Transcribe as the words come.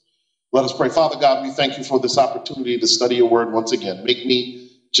Let us pray. Father God, we thank you for this opportunity to study your word once again. Make me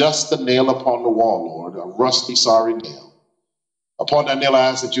just a nail upon the wall, Lord, a rusty, sorry nail. Upon that nail, I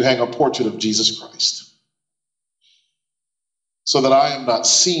ask that you hang a portrait of Jesus Christ, so that I am not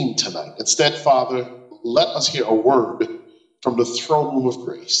seen tonight. Instead, Father, let us hear a word from the throne room of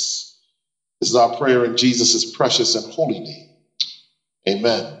grace. This is our prayer in Jesus' precious and holy name.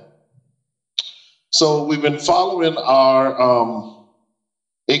 Amen. So we've been following our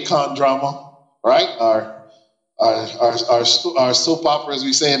Akon drama, right? Our soap opera, as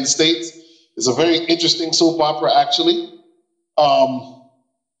we say in the States. It's a very interesting soap opera, actually.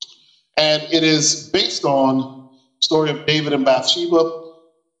 And it is based on the story of David and Bathsheba.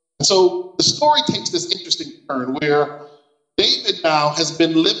 And so the story takes this interesting turn where David now has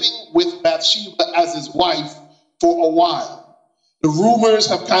been living with Bathsheba as his wife for a while. The rumors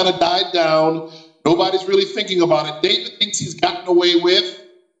have kind of died down. Nobody's really thinking about it. David thinks he's gotten away with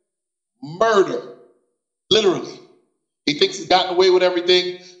murder, literally. He thinks he's gotten away with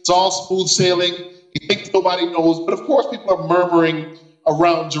everything. It's all smooth sailing. He thinks nobody knows. But of course, people are murmuring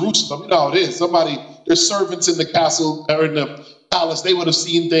around Jerusalem. You know how it is. There's servants in the castle or in the palace. They would have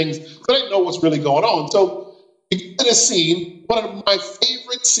seen things. So they know what's really going on. So in this scene, one of my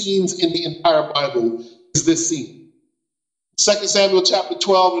favorite scenes in the entire Bible is this scene. 2 Samuel chapter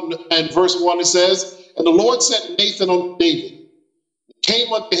 12 and verse 1, it says, "And the Lord sent Nathan unto David,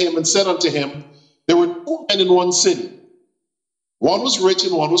 came unto him and said unto him, there were two men in one city. One was rich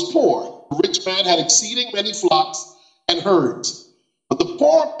and one was poor. The rich man had exceeding many flocks and herds, but the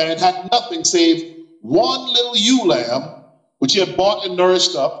poor man had nothing save one little ewe lamb, which he had bought and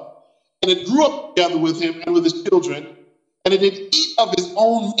nourished up, and it grew up together with him and with his children, and it did eat of his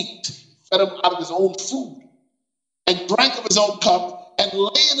own meat, fed him out of his own food, and drank of his own cup, and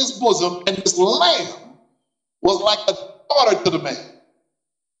lay in his bosom, and his lamb was like a daughter to the man."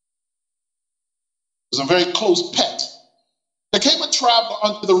 It was a very close pet. "There came a traveler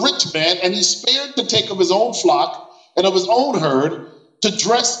unto the rich man, and he spared to take of his own flock and of his own herd to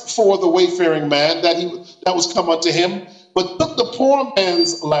dress for the wayfaring man that was come unto him, but took the poor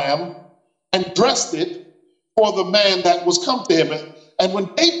man's lamb and dressed it for the man that was come to him." And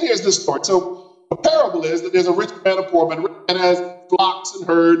when David hears this story, so the parable is that there's a rich man, a poor man. The rich man has flocks and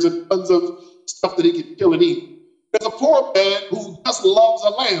herds and tons of stuff that he can kill and eat. There's a poor man who just loves a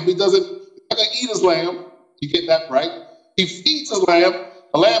lamb. He's not going to eat his lamb. You get that right? He feeds his lamb.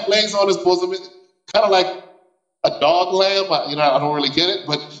 The lamb lays on his bosom. It's kind of like a dog lamb. I don't really get it,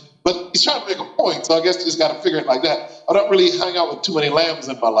 but he's trying to make a point. So I guess you just got to figure it like that. I don't really hang out with too many lambs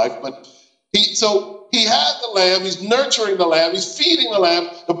in my life, but he has the lamb. He's nurturing the lamb. He's feeding the lamb.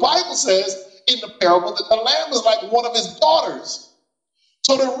 The Bible says in the parable that the lamb is like one of his daughters.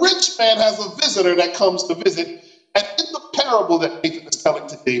 So the rich man has a visitor that comes to visit. And in the parable that Nathan is telling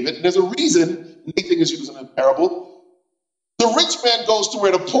to David, and there's a reason Nathan is using a parable, the rich man goes to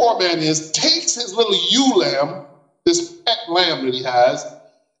where the poor man is, takes his little ewe lamb, this pet lamb that he has,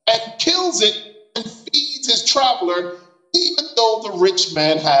 and kills it and feeds his traveler, even though the rich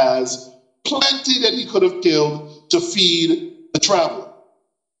man has plenty that he could have killed to feed the traveler.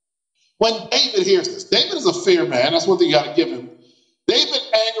 When David hears this, David is a fair man. That's one thing you got to give him. David's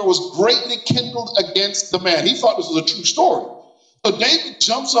anger was greatly kindled against the man. He thought this was a true story. So David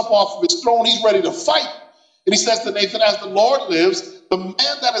jumps up off of his throne. He's ready to fight. And he says to Nathan, "As the Lord lives, the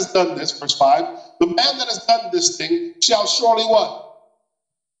man that has done this," verse 5, "the man that has done this thing shall surely" what?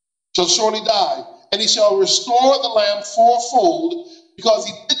 "Shall surely die. And he shall restore the lamb fourfold, because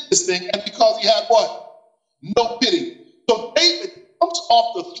he did this thing and because he had" what? "No pity." So David comes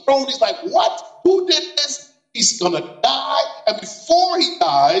off the throne. He's like, what? Who did this? He's going to die. And before he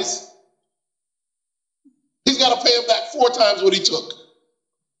dies, he's got to pay him back 4 times what he took.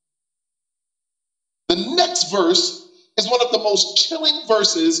 The next verse is one of the most chilling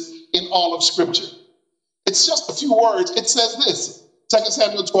verses in all of Scripture. It's just a few words. It says this. 2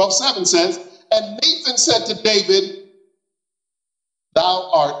 Samuel 12:7 says, "And Nathan said to David, thou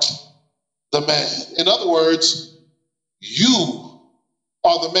art the man." In other words, you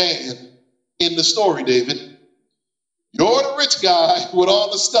are the man in the story, David. You're the rich guy with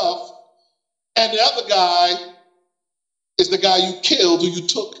all the stuff, and the other guy is the guy you killed, who you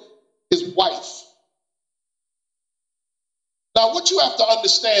took his wife. Now, what you have to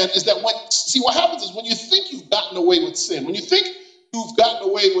understand is that what happens is when you think you've gotten away with sin, when you think you've gotten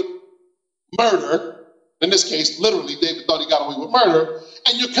away with murder, in this case, literally, David thought he got away with murder,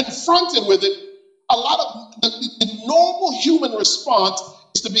 and you're confronted with it, a lot of the normal human response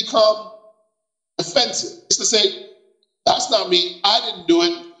is to become defensive. It's to say, that's not me. I didn't do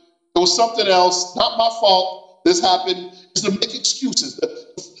it. It was something else. Not my fault. This happened. It's to make excuses.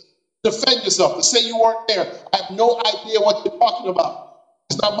 defend yourself, to say you weren't there. I have no idea what you're talking about.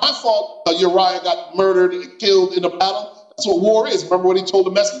 It's not my fault Uriah got murdered and killed in a battle. That's what war is. Remember what he told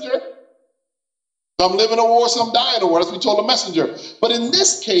the messenger? Some live in a war, some die in a war. That's what he told the messenger. But in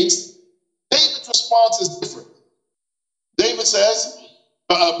this case, David's response is different. David says,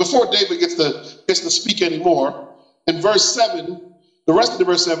 before David gets to speak anymore, in verse 7, the rest of the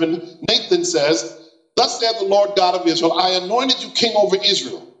verse 7, Nathan says, "Thus saith the Lord God of Israel, I anointed you king over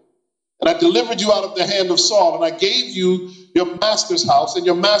Israel, and I delivered you out of the hand of Saul, and I gave you your master's house and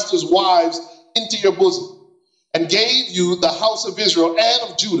your master's wives into your bosom, and gave you the house of Israel and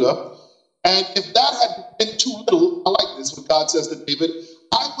of Judah. And if that had been too little," I like this, what God says to David,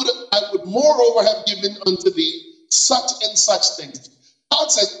 I would moreover have given unto thee such and such things.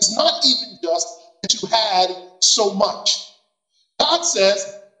 God says it's not even just that you had so much. God says,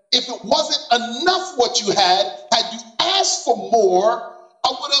 if it wasn't enough what you had you asked for more, I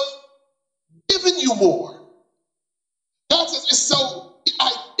would have given you more. God says, it's so the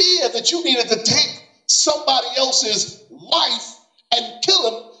idea that you needed to take somebody else's wife and kill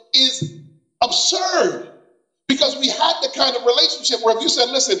him is absurd. Because we had the kind of relationship where if you said,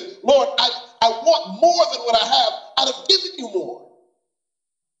 listen, Lord, I want more than what I have, I'd have given you more.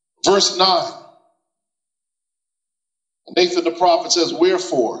 Verse 9. Nathan the prophet says,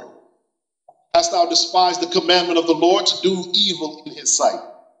 "Wherefore hast thou despised the commandment of the Lord to do evil in his sight?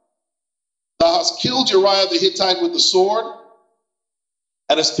 Thou hast killed Uriah the Hittite with the sword,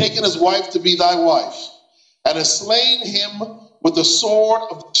 and hast taken his wife to be thy wife, and hast slain him with the sword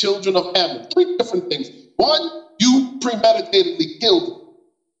of the children of Ammon." Three different things. One, you premeditatedly killed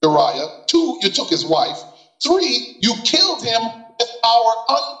Uriah. Two, you took his wife. Three, you killed him with our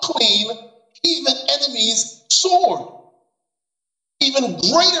unclean, heathen enemy's sword. Even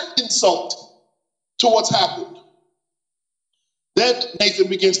greater insult to what's happened. Then Nathan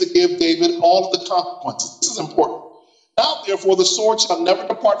begins to give David all of the consequences. This is important. "Now, therefore, the sword shall never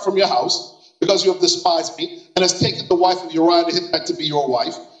depart from your house, because you have despised me, and has taken the wife of Uriah the Hittite to be your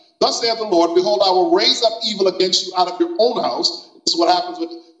wife. Thus saith the Lord, behold, I will raise up evil against you out of your own house." This is what happens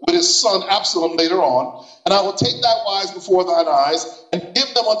with his son Absalom later on. "And I will take thy wives before thine eyes, and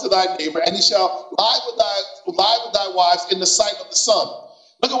give them unto thy neighbor, and he shall lie with thy wives in the sight of the sun."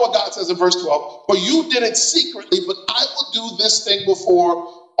 Look at what God says in verse 12. "For you did it secretly, but I will do this thing before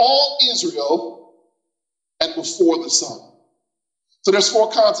all Israel and before the sun." So there's four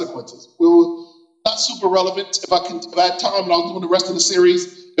consequences. Not super relevant. If I had time and I was doing the rest of the series,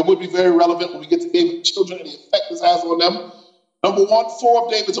 it would be very relevant when we get to David's children and the effect this has on them. Number one, 4 of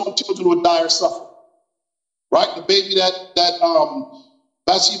David's own children would die or suffer. Right? The baby that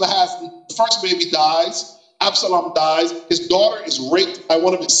Bathsheba has, the first baby dies. Absalom dies. His daughter is raped by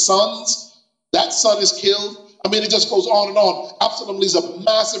one of his sons. That son is killed. I mean, it just goes on and on. Absalom leads a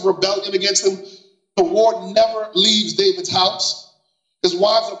massive rebellion against him. The war never leaves David's house. His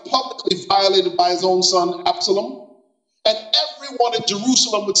wives are publicly violated by his own son, Absalom. And everyone in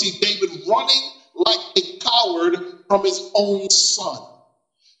Jerusalem would see David running like a coward from his own son.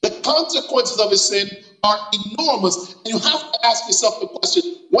 The consequences of his sin are enormous. And you have to ask yourself the question,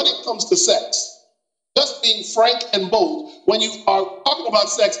 when it comes to sex, just being frank and bold, when you are talking about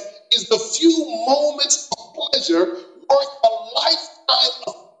sex, is the few moments of pleasure worth a lifetime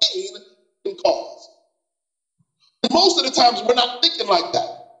of pain can cause? And most of the times we're not thinking like that.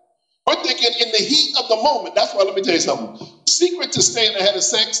 We're thinking in the heat of the moment. That's why, let me tell you something. The secret to staying ahead of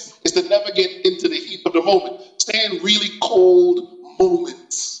sex is to never get into the heat of the moment. Stay in really cold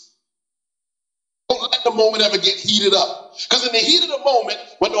moments. Don't let the moment ever get heated up. Because in the heat of the moment,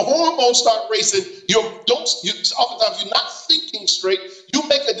 when the hormones start racing, oftentimes you're not thinking straight. You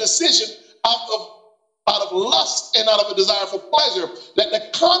make a decision out of lust and out of a desire for pleasure, that the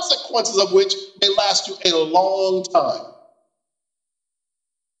consequences of which may last you a long time.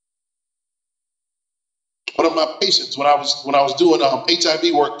 One of my patients, when I was doing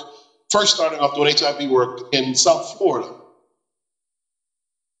HIV work, first starting off doing HIV work in South Florida,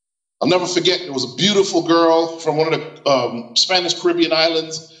 I'll never forget, there was a beautiful girl from one of the Spanish Caribbean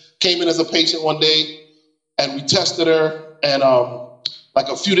islands, came in as a patient one day, and we tested her, and like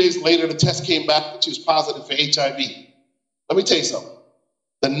a few days later, the test came back that she was positive for HIV. Let me tell you something.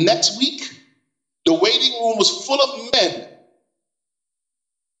 The next week, the waiting room was full of men.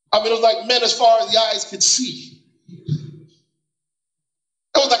 I mean, it was like men as far as the eyes could see. It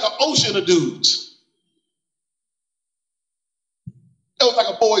was like an ocean of dudes. It was like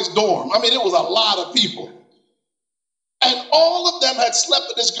a boys' dorm. I mean, it was a lot of people. And all of them had slept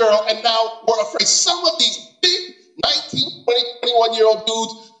with this girl and now were afraid. Some of these big 19, 20, 21-year-old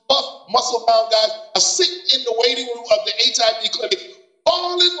dudes, buff, muscle-bound guys, are sitting in the waiting room of the HIV clinic,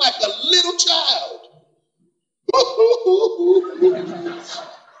 bawling like a little child.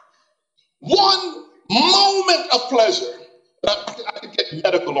 One moment of pleasure. I could get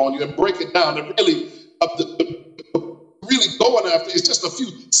medical on you and break it down and really, really going after it's just a few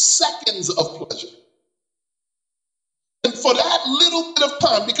seconds of pleasure. And for that little bit of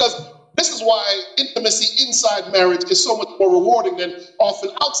time, because this is why intimacy inside marriage is so much more rewarding than often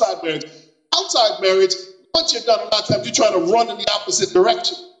outside marriage. Outside marriage, once you're done, a lot of times you're trying to run in the opposite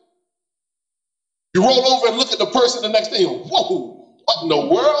direction. You roll over and look at the person the next day, and whoa, what in the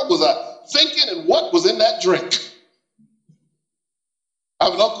world was I thinking and what was in that drink? I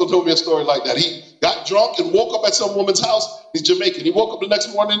have an uncle who told me a story like that. He got drunk and woke up at some woman's house. He's Jamaican. He woke up the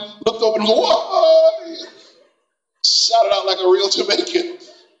next morning, looked over and was, whoa! Shouted out like a real Jamaican.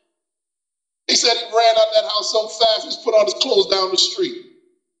 He said he ran out that house so fast, he put on his clothes down the street.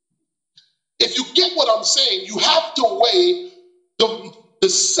 If you get what I'm saying, you have to weigh the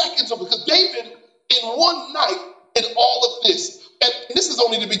seconds of, because David in one night did all of this. And this is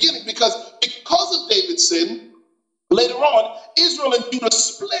only the beginning, because of David's sin, later on, Israel and Judah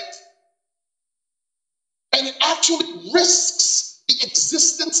split. And it actually risks the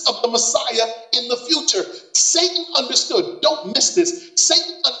existence of the Messiah in the future. Satan understood, don't miss this,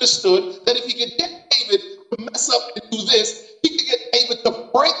 Satan understood that if he could get David to mess up and do this, he could get David to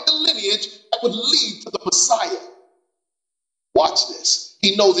break the lineage that would lead to the Messiah. Watch this.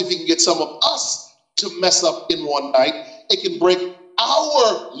 He knows if he can get some of us to mess up in one night, it can break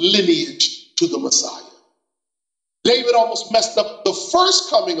our lineage to the Messiah. David almost messed up the first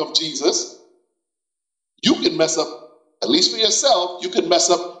coming of Jesus. You can mess up, at least for yourself, you can mess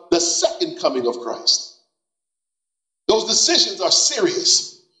up the second coming of Christ. Those decisions are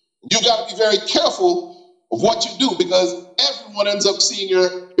serious. You got to be very careful of what you do, because everyone ends up seeing your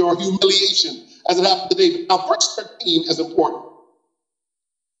humiliation as it happened to David. Now, verse 13 is important.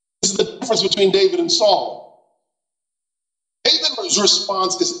 This is the difference between David and Saul. David's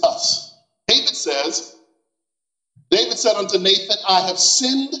response is us. David said unto Nathan, I have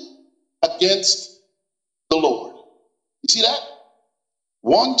sinned against the Lord. You see that?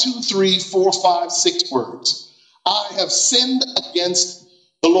 1, 2, 3, 4, 5, 6 words. I have sinned against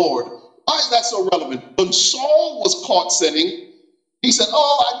the Lord. Why is that so relevant? When Saul was caught sinning, he said,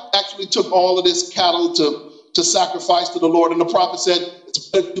 I actually took all of this cattle to sacrifice to the Lord. And the prophet said, it's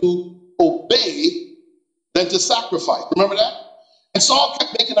better to obey than to sacrifice. Remember that? And Saul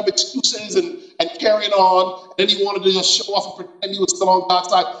kept making up excuses and carrying on. And then he wanted to just show off and pretend he was still on God's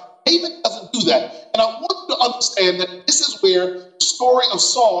side. David doesn't do that. And I want you to understand that this is where the story of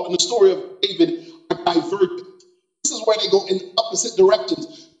Saul and the story of David are divergent. This is where they go in opposite directions.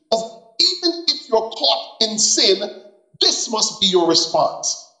 Because even if you're caught in sin, this must be your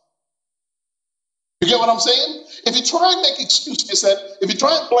response. You get what I'm saying? If you try and make excuses, if you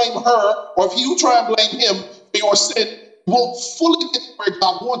try and blame her, or if you try and blame him for your sin, you won't fully get where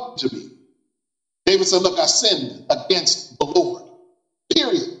God wants you to be. David said, look, I sinned against the Lord.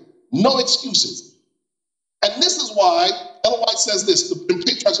 Period. No excuses. And this is why Ellen White says this, in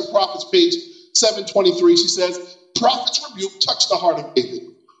Patriarchs and Prophets, page 723, she says, prophet's rebuke touched the heart of David.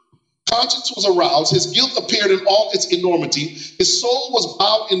 Conscience was aroused. His guilt appeared in all its enormity. His soul was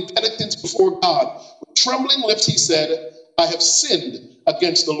bowed in penitence before God. With trembling lips he said, I have sinned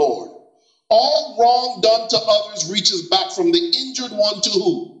against the Lord. All wrong done to others reaches back from the injured one to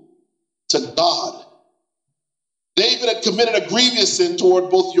who? To God. David had committed a grievous sin toward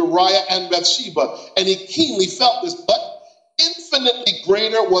both Uriah and Bathsheba, and he keenly felt this, but infinitely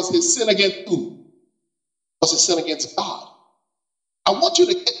greater was his sin against who? Was his sin against God. I want you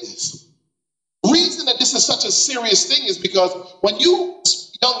to get this. The reason that this is such a serious thing is because when you,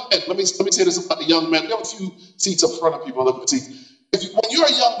 young men, let me say this about the young men. There are a few seats up front of people. When you're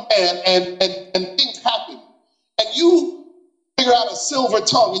a young man and things happen, and you figure out a silver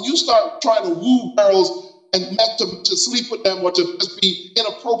tongue, and you start trying to woo girls and meant to sleep with them or to just be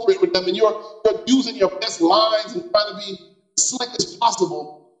inappropriate with them, and you're using your best lines and trying to be as slick as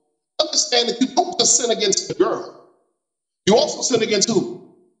possible, understand that you don't just sin against the girl. You also sin against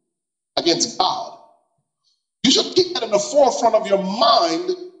who? Against God. You should keep that in the forefront of your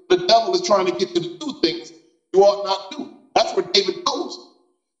mind. The devil is trying to get you to do things you ought not do. That's where David goes.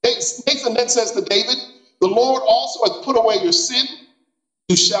 Nathan then says to David, the Lord also has put away your sin.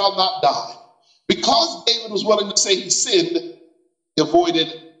 You shall not die. Because David was willing to say he sinned, he avoided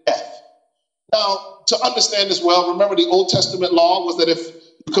death. Now, to understand this well, remember the Old Testament law was that if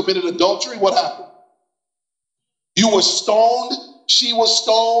you committed adultery, what happened? You were stoned, she was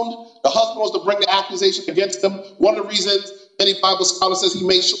stoned, the husband was to bring the accusation against them. One of the reasons Many Bible scholars says he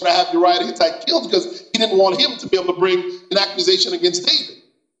made sure to have Uriah the Hittite killed because he didn't want him to be able to bring an accusation against David.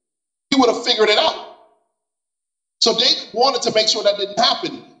 He would have figured it out. So David wanted to make sure that didn't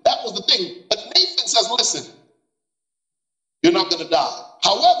happen. That was the thing. But Nathan says, listen, you're not going to die.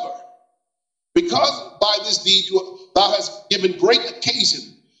 However, because by this deed thou hast given great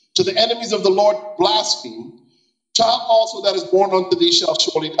occasion to the enemies of the Lord blaspheme, child also that is born unto thee shall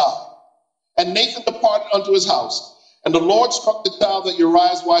surely die. And Nathan departed unto his house, and the Lord struck the child that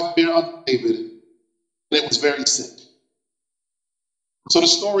Uriah's wife bare unto David, and it was very sick. So the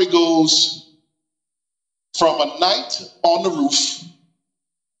story goes from a night on the roof,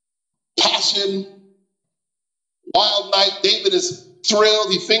 passion, wild night. David is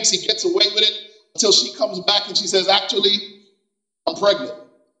thrilled. He thinks he gets away with it until she comes back and she says, actually, I'm pregnant.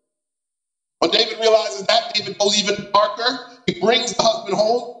 When David realizes that, David goes even darker. He brings the husband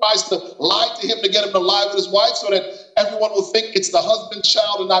home, tries to lie to him to get him to lie with his wife so that everyone will think it's the husband's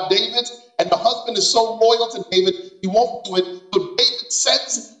child and not David's. And the husband is so loyal to David, he won't do it. So David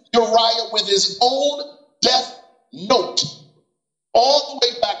sends Uriah with his own death note all the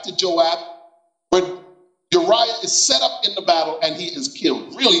way back to Joab, where Uriah is set up in the battle and he is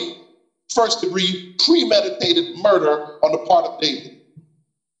killed. Really, first degree premeditated murder on the part of David.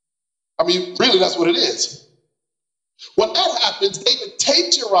 I mean, really, that's what it is. When that happens, David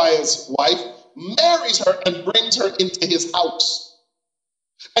takes Uriah's wife, marries her, and brings her into his house.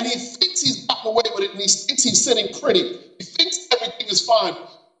 And he thinks he's gotten away with it, and he thinks he's sitting pretty. He thinks everything is fine.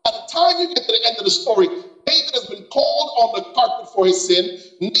 By the time you get to the end of the story, David has been called on the carpet for his sin.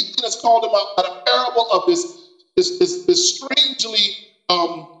 Nathan has called him out by the parable of this strangely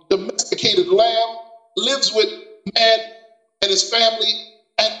domesticated lamb, lives with man and his family,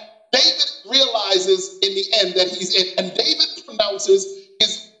 and David realizes in the end that he's in, and David pronounces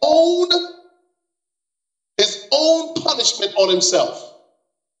his own punishment on himself.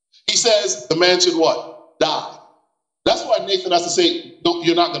 He says the man should what? Die. That's why Nathan has to say, no,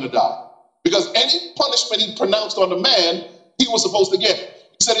 you're not going to die. Because any punishment he pronounced on the man, he was supposed to get.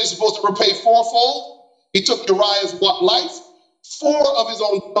 He said he was supposed to repay fourfold. He took Uriah's life. 4 of his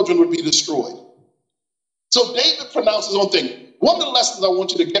own children would be destroyed. So David pronounced his own thing. One of the lessons I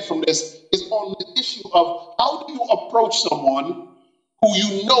want you to get from this is on the issue of how do you approach someone who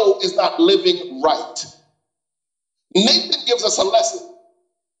you know is not living right. Nathan gives us a lesson.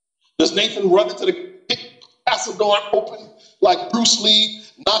 Does Nathan run into the castle door open like Bruce Lee,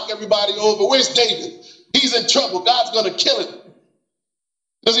 knock everybody over? Where's David? He's in trouble. God's going to kill him.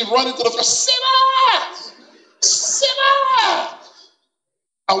 Does he run into the first? Sinner! Sinner!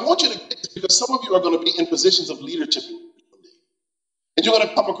 I want you to get this because some of you are going to be in positions of leadership. And you're going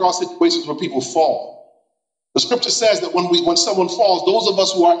to come across situations where people fall. The scripture says that when someone falls, those of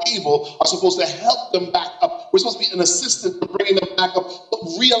us who are able are supposed to help them back up. We're supposed to be an assistant to bringing them back up,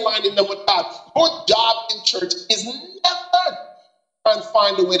 realigning them with God. Your job in church is never try and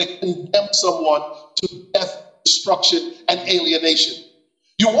find a way to condemn someone to death, destruction, and alienation.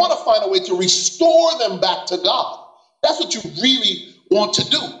 You want to find a way to restore them back to God. That's what you really want to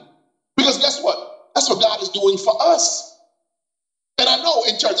do. Because guess what? That's what God is doing for us. And I know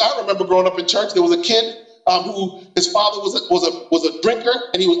in church, I remember growing up in church, there was a kid who his father was a drinker,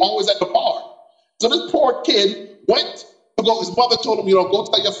 and he was always at the bar. So this poor kid went to go, his mother told him, go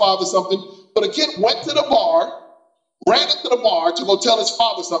tell your father something. So the kid went to the bar, ran into the bar to go tell his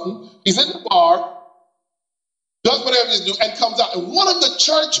father something. He's in the bar, does whatever he do, and comes out. And one of the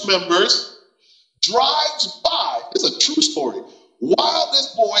church members drives by. It's a true story. While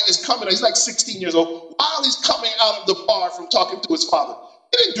this boy is coming, he's like 16 years old, while he's coming out of the bar from talking to his father,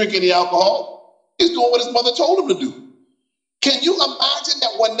 he didn't drink any alcohol. He's doing what his mother told him to do. Can you imagine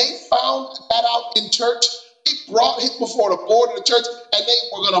that when they found that out in church, they brought him before the board of the church, and they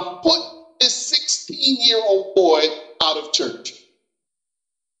were going to put this 16-year-old boy out of church?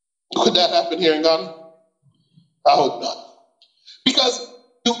 Could that happen here in Ghana? I hope not. Because,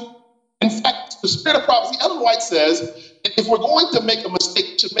 in fact, the spirit of prophecy, Ellen White says, if we're going to make a mistake,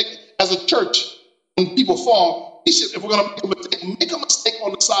 we should make as a church, when people fall, if we're going to make a mistake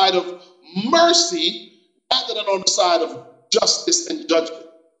on the side of mercy rather than on the side of justice and judgment.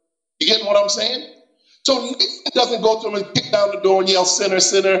 You getting what I'm saying? So Nathan doesn't go to him and kick down the door and yell, sinner,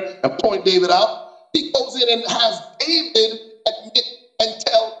 sinner, and point David out. He goes in and has David admit and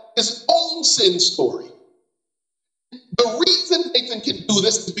tell his own sin story. The reason Nathan can do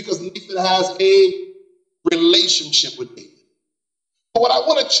this is because Nathan has a relationship with David. But what I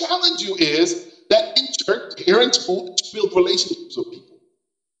want to challenge you is that in church, here in school, you build relationships with people.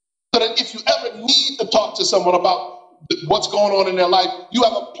 So that if you ever need to talk to someone about what's going on in their life, you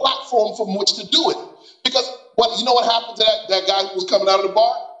have a platform from which to do it. Because Well, you know what happened to that guy who was coming out of the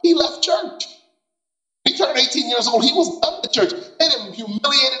bar? He left church. He turned 18 years old. He was done with church. They done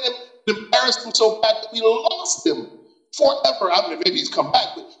humiliated him, embarrassed him so bad that we lost him forever. I mean, maybe he's come back,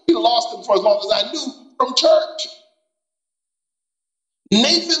 but we lost him for as long as I knew from church.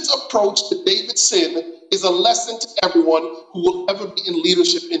 Nathan's approach to David's sin is a lesson to everyone who will ever be in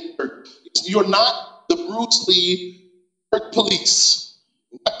leadership in church. You're not the Bruce Lee church police,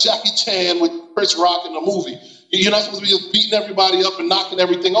 not Jackie Chan with Chris Rock in the movie. You're not supposed to be just beating everybody up and knocking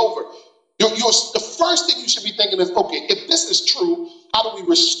everything over. The first thing you should be thinking is, okay, if this is true, how do we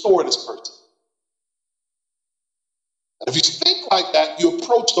restore this person? And if you think like that, you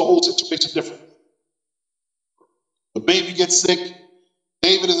approach the whole situation differently. The baby gets sick.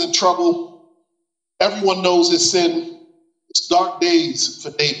 David is in trouble. Everyone knows his sin. It's dark days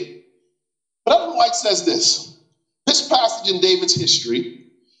for David. But Ellen White says this. This passage in David's history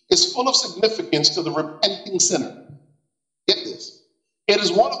is full of significance to the repenting sinner. Get this. It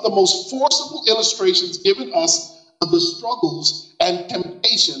is one of the most forcible illustrations given us of the struggles and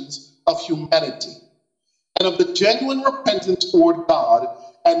temptations of humanity and of the genuine repentance toward God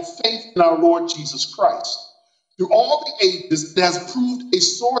and faith in our Lord Jesus Christ. Through all the ages, it has proved a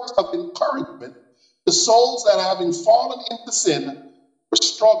source of encouragement to souls that, having fallen into sin, were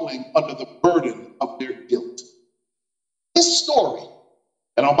struggling under the burden of their guilt. This story,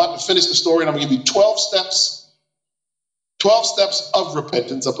 and I'm about to finish the story, and I'm going to give you 12 steps of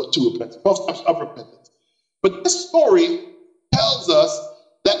repentance. I put 2 repentance, 12 steps of repentance. But this story tells us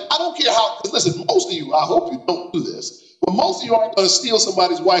that I don't care how, because listen, most of you, I hope you don't do this, but most of you aren't going to steal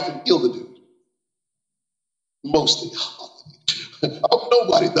somebody's wife and kill the dude. Most of you. I hope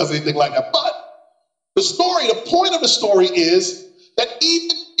nobody does anything like that. But the point of the story is that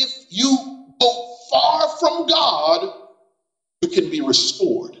even if you go far from God, you can be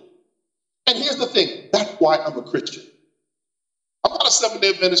restored. And here's the thing, that's why I'm a Christian. I'm not a Seventh-day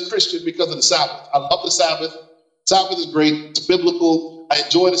Adventist Christian because of the Sabbath. I love the Sabbath. Sabbath is great. It's biblical. I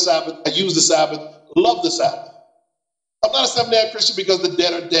enjoy the Sabbath. I use the Sabbath. Love the Sabbath. I'm not a Seventh-day Christian because the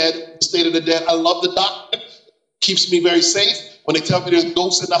dead are dead, the state of the dead. I love the doctrine. Keeps me very safe. When they tell me there's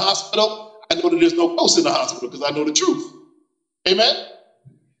ghosts in the hospital, I know that there's no ghosts in the hospital because I know the truth. Amen?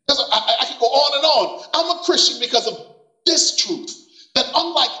 I can go on and on. I'm a Christian because of this truth, that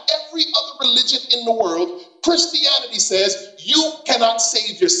unlike every other religion in the world, Christianity says you cannot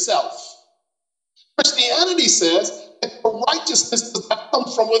save yourself. Christianity says that your righteousness does not come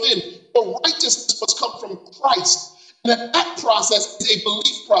from within. Your righteousness must come from Christ. And that process is a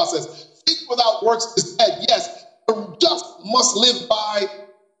belief process. Faith without works is dead. Yes, the just must live by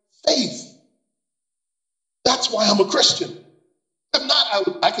faith. That's why I'm a Christian. If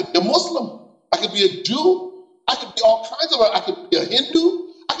not, I could be a Muslim. I could be a Jew. I could be all kinds of, I could be a Hindu.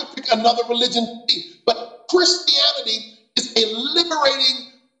 I could pick another religion to be. But Christianity is a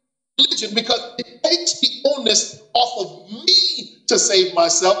liberating religion because it takes the onus off of me to save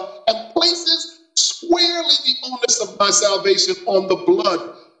myself and places squarely the onus of my salvation on the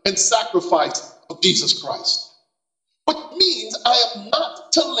blood and sacrifice of Jesus Christ. Which means I am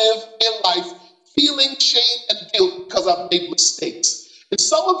not to live a life feeling shame and guilt because I've made mistakes. And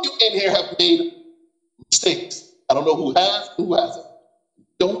some of you in here have made mistakes. I don't know who has and who hasn't.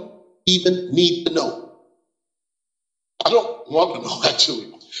 Don't even need to know. I don't want to know,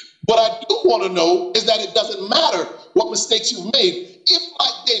 actually. What I do want to know is that it doesn't matter what mistakes you've made. If,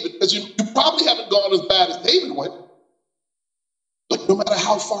 like David, because you probably haven't gone as bad as David went, but no matter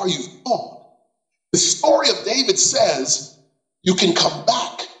how far you've gone, the story of David says you can come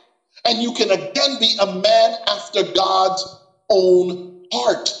back and you can again be a man after God's own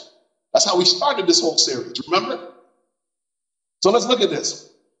heart. That's how we started this whole series, remember? So let's look at this.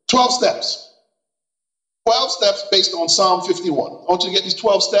 12 steps. 12 steps based on Psalm 51. I want you to get these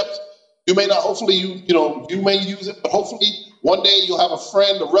 12 steps. You may not, hopefully you may use it, but hopefully one day you'll have a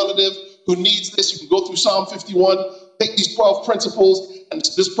friend, a relative who needs this. You can go through Psalm 51, take these 12 principles, and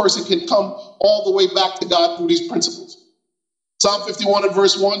this person can come all the way back to God through these principles. Psalm 51 and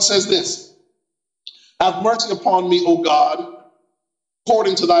verse 1 says this: have mercy upon me, O God,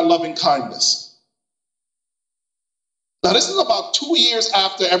 according to thy loving kindness. Now, this is about 2 years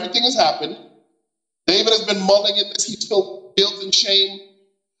after everything has happened. David has been mulling in this. He's filled guilt and shame.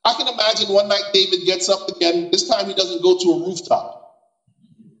 I can imagine one night David gets up again. This time he doesn't go to a rooftop.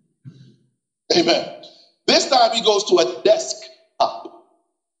 Amen. This time he goes to a desktop.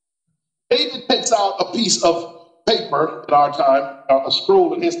 David takes out a piece of paper in our time, a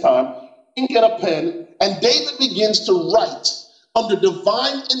scroll in his time, ink and a pen, and David begins to write under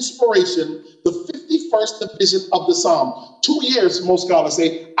divine inspiration the 51st division of the Psalm. 2 years, most scholars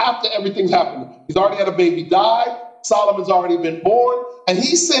say, after everything's happened. He's already had a baby die. Solomon's already been born. And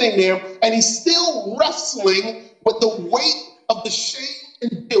he's sitting there and he's still wrestling with the weight of the shame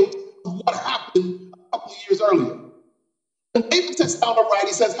and guilt of what happened a couple of years earlier. And David sits down to write,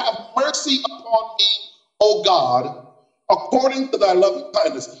 he says, have mercy upon me, O God, according to thy loving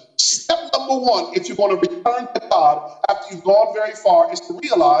kindness. Step number one, if you're going to return to God after you've gone very far, is to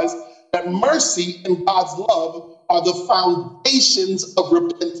realize that mercy and God's love are the foundations of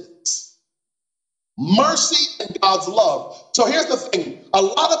repentance. Mercy and God's love. So here's the thing. A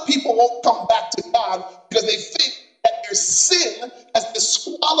lot of people won't come back to God because they think that their sin has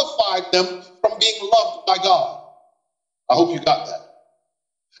disqualified them from being loved by God. I hope you got that.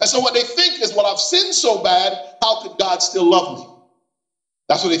 And so what they think is, well, I've sinned so bad, how could God still love me?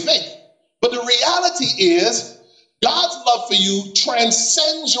 That's what they think. But the reality is, God's love for you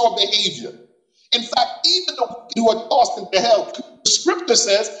transcends your behavior. In fact, even the wicked who are tossed into hell, the scripture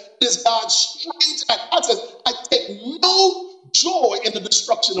says, it is God's strange act. God says, I take no joy in the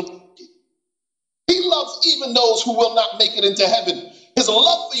destruction of the wicked. He loves even those who will not make it into heaven. His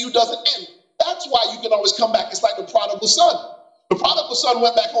love for you doesn't end. That's why you can always come back. It's like the prodigal son. The prodigal son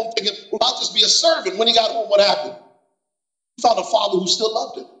went back home thinking, well, I'll just be a servant. When he got home, what happened? He found a father who still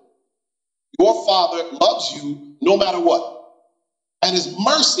loved him. Your father loves you no matter what. And his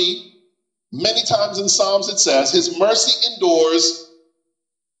mercy, many times in Psalms it says, his mercy endures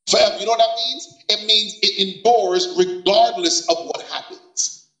forever. You know what that means? It means it endures regardless of what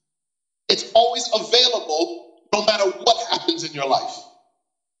happens. It's always available no matter what happens in your life.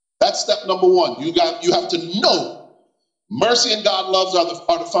 That's step number one. You have to know mercy and God loves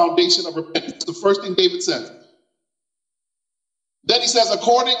are the foundation of repentance. The first thing David says. Then he says,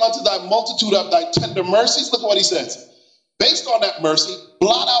 according unto thy multitude of thy tender mercies, look what he says. Based on that mercy,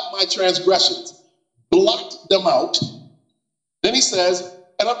 blot out my transgressions. Blot them out. Then he says,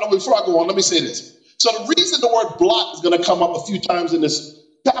 and before I go on, let me say this. So the reason the word blot is going to come up a few times in this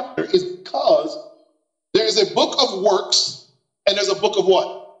chapter is because there is a book of works and there's a book of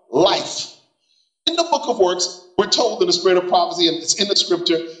what? Life. In the book of works, we're told in the spirit of prophecy, and it's in the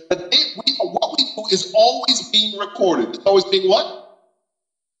scripture, that what we do is always being recorded. It's always being what?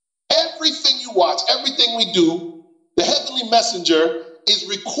 Everything you watch, everything we do, the heavenly messenger is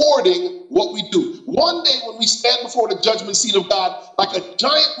recording what we do. One day when we stand before the judgment seat of God, like a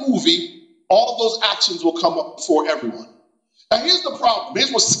giant movie, all of those actions will come up before everyone. Now here's the problem.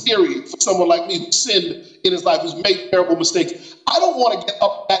 Here's what's scary for someone like me who sinned in his life, who's made terrible mistakes. I don't want to get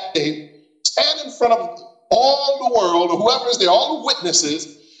up that day, stand in front of all the world, or whoever is there, all the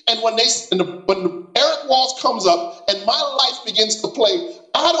witnesses, and when Eric Walsh comes up and my life begins to play,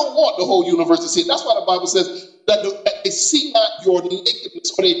 I don't want the whole universe to see it. That's why the Bible says that they see not your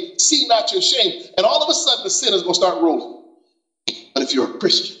nakedness, or they see not your shame. And all of a sudden the sin is going to start rolling. But if you're a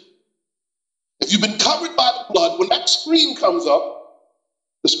Christian, if you've been covered by the blood, when that screen comes up,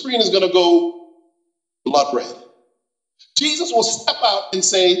 the screen is going to go blood red. Jesus will step out and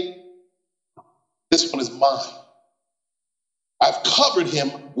say, this one is mine. I've covered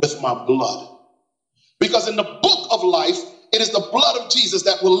him with my blood. Because in the book of life, it is the blood of Jesus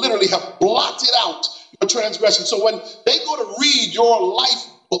that will literally have blotted out your transgression. So when they go to read your life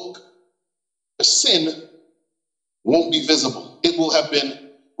book, the sin won't be visible. It will have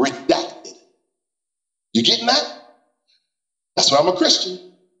been redacted. You getting that? That's why I'm a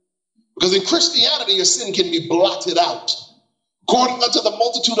Christian. Because in Christianity, your sin can be blotted out. According unto the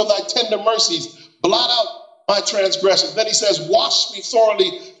multitude of thy tender mercies, blot out my transgressions. Then he says, wash me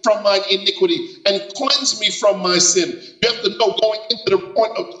thoroughly from mine iniquity and cleanse me from my sin. You have to know, going into the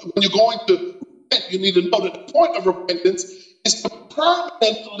point of, when you're going to repent, you need to know that the point of repentance is to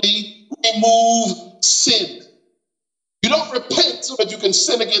permanently remove sin. You don't repent so that you can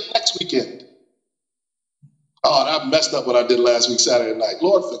sin again next weekend. Oh, I messed up what I did last week, Saturday night.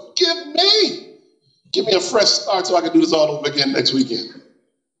 Lord, forgive me. Give me a fresh start so I can do this all over again next weekend.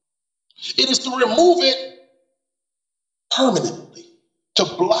 It is to remove it permanently, to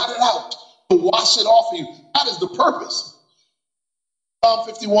blot it out, to wash it off of you. That is the purpose. Psalm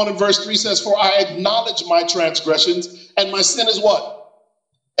 51 and verse 3 says, for I acknowledge my transgressions, and my sin is what?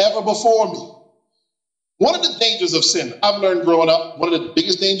 Ever before me. One of the dangers of sin, I've learned growing up, one of the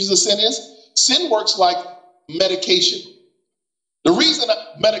biggest dangers of sin works like medication. The reason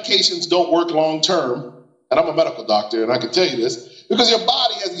that medications don't work long term, and I'm a medical doctor and I can tell you this, because your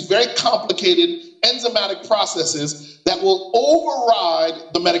body has these very complicated enzymatic processes that will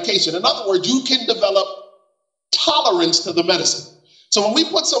override the medication. In other words, you can develop tolerance to the medicine. So when we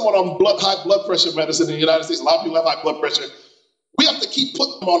put someone on high blood pressure medicine in the United States, a lot of people have high blood pressure, we have to keep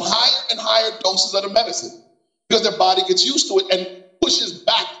putting them on higher and higher doses of the medicine because their body gets used to it. And pushes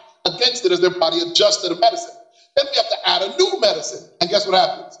back against it as their body adjusts to the medicine. Then we have to add a new medicine. And guess what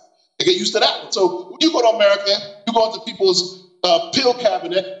happens? They get used to that one. So when you go to America, you go into people's pill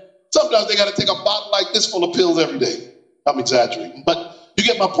cabinet, sometimes they got to take a bottle like this full of pills every day. I'm exaggerating, but you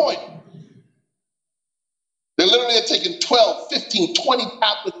get my point. They literally are taking 12, 15, 20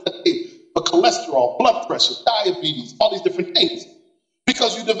 tablets a day for cholesterol, blood pressure, diabetes, all these different things.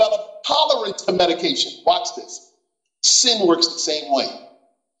 Because you develop tolerance to medication. Watch this. Sin works the same way.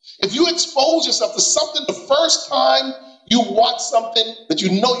 If you expose yourself to something the first time you watch something that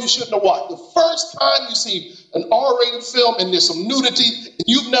you know you shouldn't have watched, the first time you see an R-rated film and there's some nudity and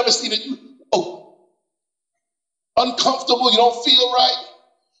you've never seen it, uncomfortable, you don't feel right.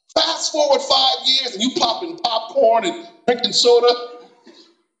 Fast forward 5 years and you popping popcorn and drinking soda.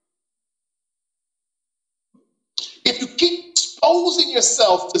 If you keep exposing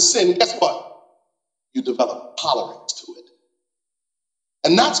yourself to sin, guess what? You develop tolerance to it.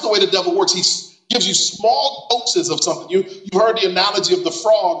 And that's the way the devil works. He gives you small doses of something. You've heard the analogy of the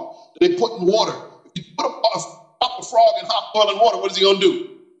frog that they put in water. If you pop a frog in hot boiling water, what is he going to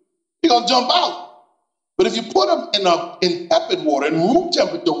do? He's going to jump out. But if you put him in tepid water, in room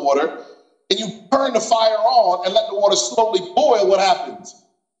temperature water, and you turn the fire on and let the water slowly boil, what happens?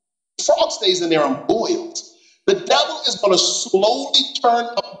 The frog stays in there and boils. The devil is going to slowly turn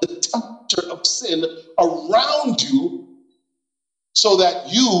up the temperature of sin around you so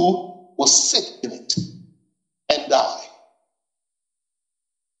that you will sit in it and die.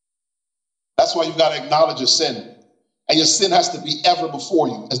 That's why you've got to acknowledge your sin. And your sin has to be ever before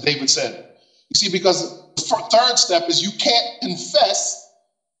you, as David said. You see, because the third step is you can't confess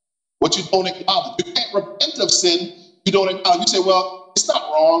what you don't acknowledge. You can't repent of sin you don't acknowledge. You say, well, it's not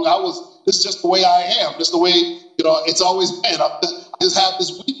wrong. This is just the way I am. This is the way, it's always been. I just have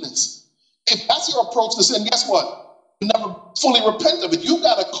this weakness. If that's your approach to sin, guess what? You never fully repent of it. You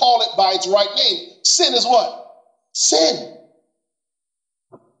got to call it by its right name. Sin is what? Sin.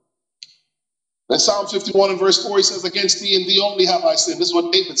 In Psalm 51 and verse 4, he says, against thee and thee only have I sinned. This is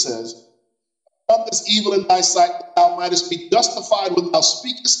what David says. Done this evil in thy sight, that thou mightest be justified when thou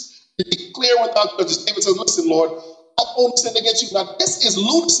speakest, and be clear when thou judgest. David says, listen, Lord, I've only sinned against you. Now, this is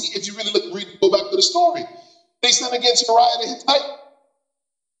lunacy if you really go back to the story. They sinned against Uriah the Hittite.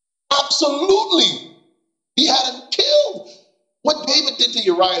 Absolutely. He had him killed. What David did to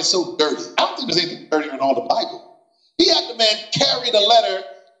Uriah is so dirty. I don't think there's anything dirtier in all the Bible. He had the man carry the letter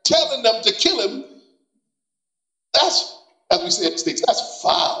telling them to kill him. That's, as we say in the States, that's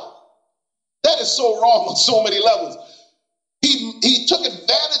foul. That is so wrong on so many levels. He took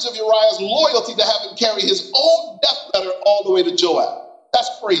advantage of Uriah's loyalty to have him carry his own death letter all the way to Joab. That's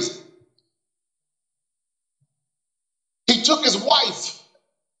crazy. He took his wife.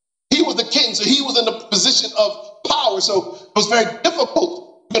 He was the king, so he was in the position of power. So it was very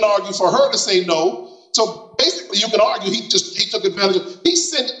difficult. You can argue for her to say no. So basically, you can argue he took advantage of. He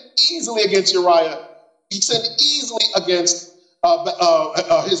sinned easily against Uriah. He sinned easily against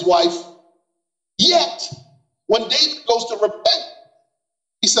his wife. Yet, when David goes to repent,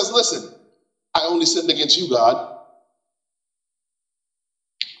 he says, listen, I only sinned against you, God.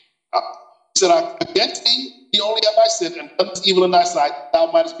 He said, against thee only have I sinned, and done this evil in thy sight,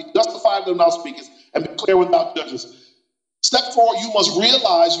 thou mightest be justified when thou speakest, and be clear when thou judgest. Step 4, you must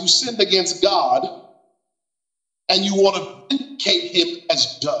realize you sinned against God, and you want to vindicate him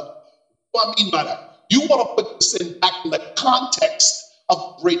as judge. What do I mean by that? You want to put the sin back in the context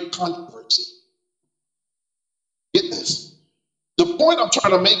of great controversy. Get this. The point I'm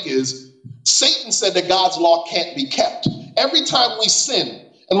trying to make is Satan said that God's law can't be kept. Every time we sin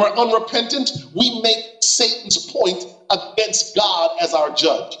and we're unrepentant, we make Satan's point against God as our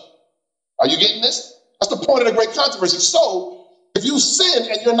judge. Are you getting this? That's the point of the great controversy. So if you sin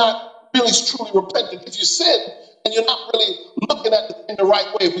and you're not really truly repentant, if you sin and you're not really looking at it in the right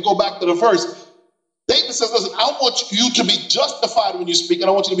way, if we go back to the verse, David says, listen, I want you to be justified when you speak, and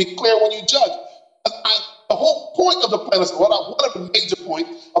I want you to be clear when you judge. The whole point of the plan of one of the major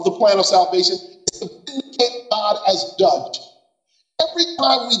points of the plan of salvation is to vindicate God as judge. Every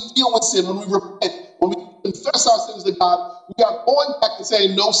time we deal with sin, when we repent, when we confess our sins to God, we are going back to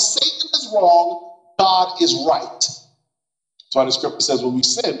saying, no, Satan is wrong, God is right. That's why the scripture says when we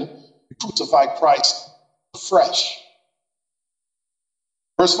sin, we crucify Christ afresh.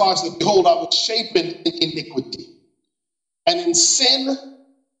 Verse 5 says, behold, I was shapen in iniquity, and in sin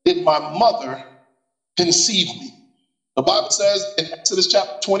did my mother conceive me. The Bible says in Exodus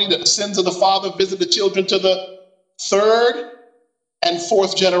chapter 20 that the sins of the father visit the children to the third and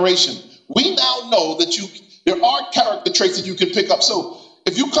fourth generation. We now know that there are character traits that you can pick up. So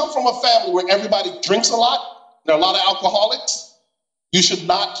if you come from a family where everybody drinks a lot, there are a lot of alcoholics, You should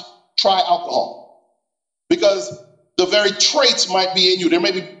not try alcohol because the very traits might be in you. There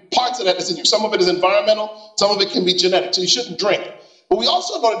may be parts of that that's in you. Some of it is environmental, some of it can be genetic, so you shouldn't drink. But we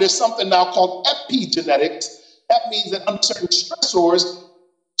also know that there's something now called epigenetics. That means that under certain stressors,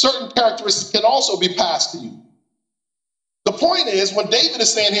 certain characteristics can also be passed to you. The point is, when David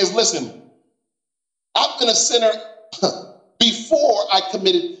is saying here is, listen, I've been a sinner before I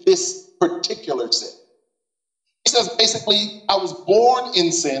committed this particular sin. He says, basically, I was born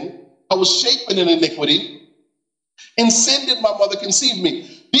in sin. I was shapen in iniquity. In sin did my mother conceive me.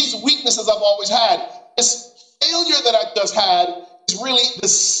 These weaknesses I've always had. This failure that I just had is really the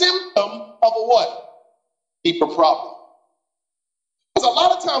symptom of a what? Deeper problem. Because a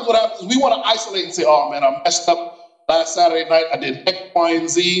lot of times what happens is we want to isolate and say, oh man, I messed up last Saturday night. I did X, Y, and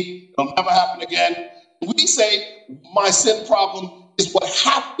Z. It'll never happen again. We say my sin problem is what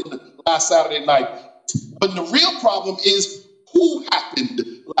happened last Saturday night. But the real problem is who happened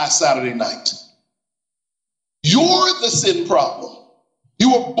last Saturday night. You're the sin problem.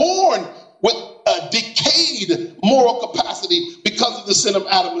 You were born with a decayed moral capacity because of the sin of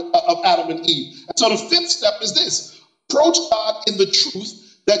Adam and Eve. And so the fifth step is this. Approach God in the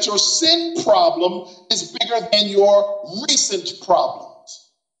truth that your sin problem is bigger than your recent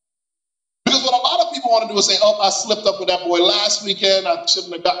problems. Because what a lot of people want to do is say, oh, I slipped up with that boy last weekend. I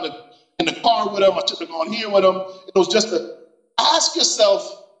shouldn't have gotten in the car with him. I shouldn't have gone here with him. It was just to ask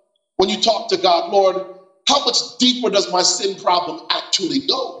yourself when you talk to God, Lord, how much deeper does my sin problem actually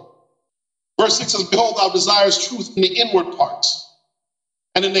go? Verse 6 says, behold, thou desirest truth in the inward parts,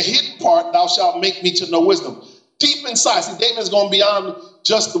 and in the hidden part thou shalt make me to know wisdom. Deep inside, see, David is going beyond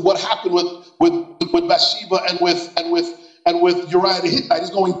just what happened with Bathsheba and with Uriah the Hittite. He's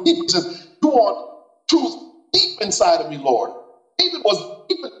going deep. He says, you want truth deep inside of me, Lord. David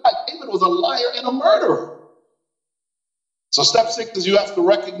was a liar and a murderer. So step 6 is you have to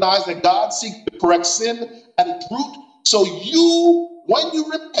recognize that God seeks to correct sin at its root. So you, when you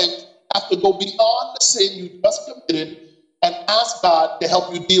repent, have to go beyond the sin you just committed and ask God to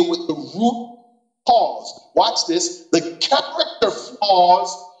help you deal with the root cause. Watch this, the character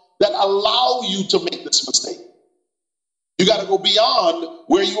flaws that allow you to make this mistake. You got to go beyond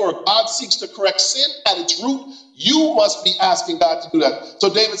where you are. God seeks to correct sin at its root. You must be asking God to do that.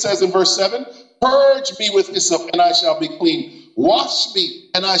 So David says in verse 7, purge me with hyssop and I shall be clean. Wash me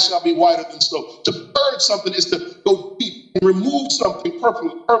and I shall be whiter than snow. To purge something is to go deep and remove something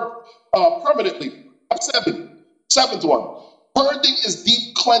permanently. Seventh one. Purging is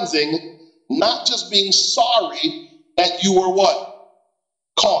deep cleansing, not just being sorry that you were what?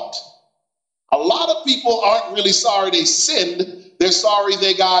 Caught. A lot of people aren't really sorry they sinned. They're sorry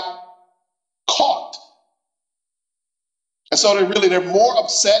they got caught. And so they're more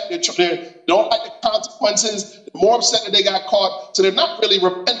upset. They don't like the consequences. They're more upset that they got caught. So they're not really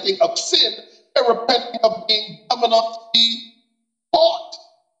repenting of sin. They're repenting of being dumb enough to be caught.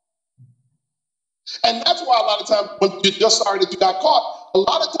 And that's why a lot of times when you're just sorry that you got caught, a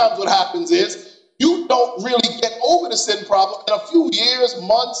lot of times what happens is you don't really get over the sin problem. And a few years,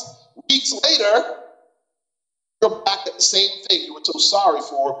 months, weeks later, you're back at the same thing you were so sorry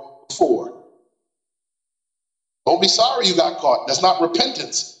for before. Don't be sorry you got caught. That's not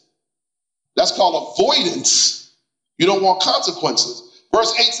repentance. That's called avoidance. You don't want consequences.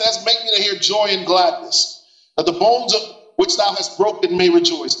 Verse 8 says, make me to hear joy and gladness, that the bones of which thou hast broken may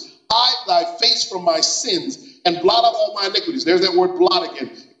rejoice. Hide thy face from my sins and blot out all my iniquities. There's that word blot again.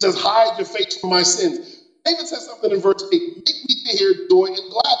 It says, hide your face from my sins. David says something in verse 8, make me to hear joy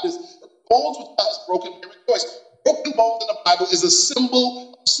and gladness, that the bones which thou hast broken may rejoice. Broken bones in the Bible is a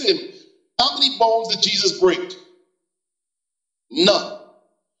symbol of sin. How many bones did Jesus break? None.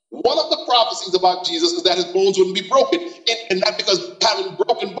 One of the prophecies about Jesus is that his bones wouldn't be broken. And not because having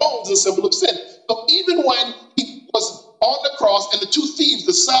broken bones is a symbol of sin. So even when he was on the cross and the two thieves,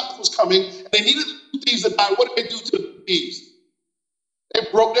 the Sabbath was coming, and they needed the two thieves to die, what did they do to the thieves? They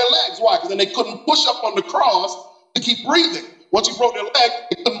broke their legs. Why? Because then they couldn't push up on the cross to keep breathing. Once you broke their leg,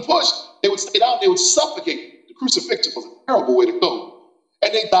 they couldn't push. They would stay down. They would suffocate. The crucifixion was a terrible way to go.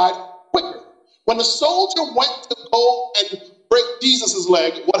 And they died quicker. When the soldier went to go and break Jesus'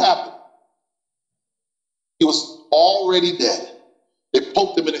 leg, what happened? He was already dead. They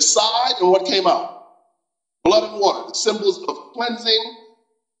poked him in his side, and what came out? Blood and water, the symbols of cleansing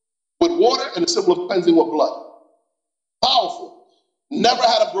with water and the symbol of cleansing with blood. Powerful. Never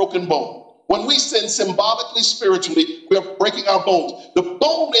had a broken bone. When we sin symbolically, spiritually, we are breaking our bones. The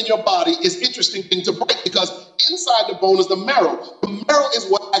bone in your body is an interesting thing to break because inside the bone is the marrow. The marrow is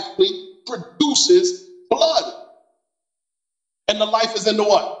what actually produces blood. And the life is in the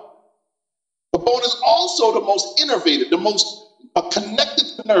what? The bone is also the most innervated, the most connected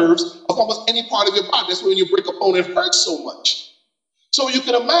to nerves of almost any part of your body. That's why when you break a bone, it hurts so much. So you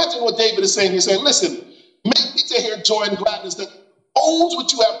can imagine what David is saying. He's saying, listen, make me to hear joy and gladness, that bones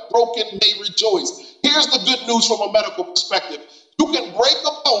which you have broken may rejoice. Here's the good news from a medical perspective. You can break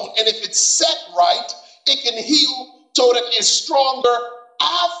a bone, and if it's set right, it can heal so that it's stronger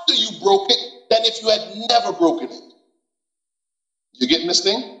after you broke it than if you had never broken it. You getting this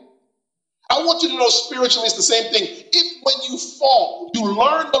thing? I want you to know spiritually it's the same thing. If when you fall, you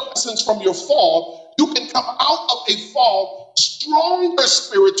learn the lessons from your fall, you can come out of a fall stronger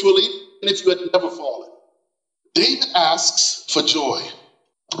spiritually than if you had never fallen. David asks for joy.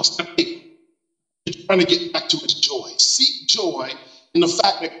 Step 8. He's trying to get back to his joy. Seek joy in the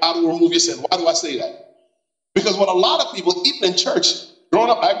fact that God will remove your sin. Why do I say that? Because what a lot of people, even in church, growing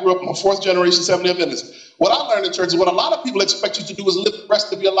up, I grew up, I'm a 4th generation Seventh-day Adventist. What I learned in church is what a lot of people expect you to do is live the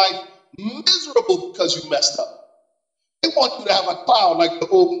rest of your life miserable because you messed up. They want you to have a cloud like the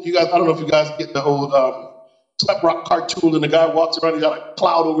old, you guys, I don't know if you guys get the old Slap Rock cartoon, and the guy walks around, he's got a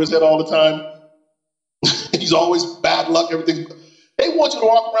cloud over his head all the time. He's always bad luck, everything. They want you to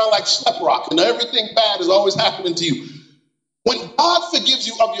walk around like Slap Rock, and everything bad is always happening to you. When God forgives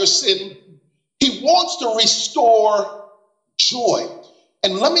you of your sin, he wants to restore joy.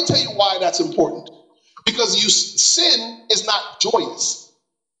 And let me tell you why that's important. Because sin is not joyous.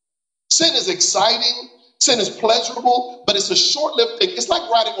 Sin is exciting, sin is pleasurable, but it's a short-lived thing. It's like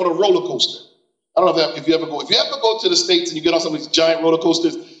riding on a roller coaster. I don't know if you ever go to the States and you get on some of these giant roller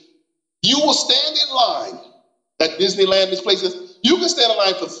coasters, you will stand in line at Disneyland, these places. You can stand in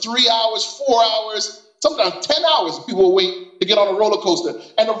line for 3 hours, 4 hours, sometimes 10 hours. People will wait to get on a roller coaster.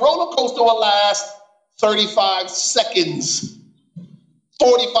 And the roller coaster will last 35 seconds,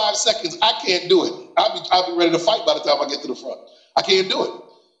 45 seconds. I can't do it. I'll be ready to fight by the time I get to the front. I can't do it.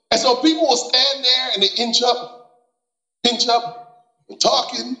 And so people will stand there and they inch up, and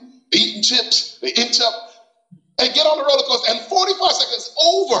talking, eating chips, they inch up, and get on the roller coaster, and 45 seconds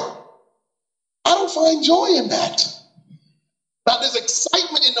over. I don't find joy in that. Now, there's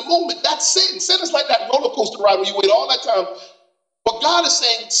excitement in the moment. That's sin. Sin is like that roller coaster ride where you wait all that time. But God is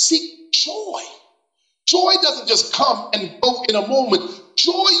saying, seek joy. Joy doesn't just come and go in a moment.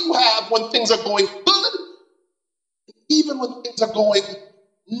 Joy you have when things are going good, even when things are going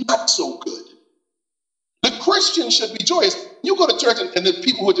not so good. The Christian should be joyous. You go to church and there's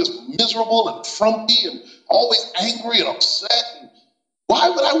people who are just miserable and frumpy and always angry and upset. Why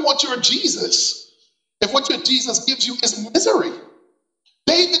would I want your Jesus if what your Jesus gives you is misery?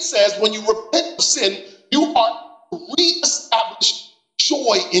 David says when you repent of sin, you are reestablished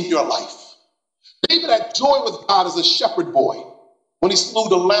joy in your life. David had joy with God as a shepherd boy. When he slew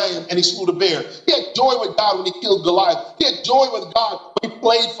the lamb and he slew the bear. He had joy with God when he killed Goliath. He had joy with God when he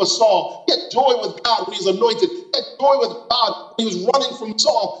played for Saul. He had joy with God when he was anointed. He had joy with God when he was running from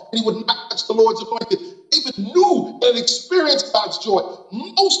Saul and he would not touch the Lord's anointed. David knew and experienced God's joy.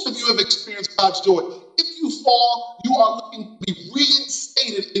 Most of you have experienced God's joy. If you fall, you are looking to be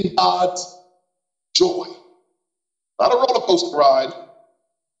reinstated in God's joy. Not a roller coaster ride.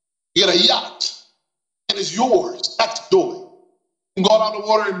 You get a yacht and it's yours. That's joy. You can go out on the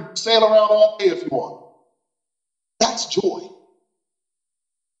water and sail around all day if you want. That's joy.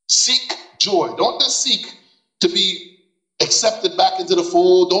 Seek joy. Don't just seek to be accepted back into the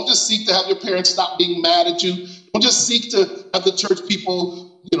fold. Don't just seek to have your parents stop being mad at you. Don't just seek to have the church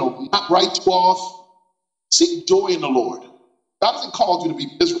people, not write you off. Seek joy in the Lord. God hasn't called you to be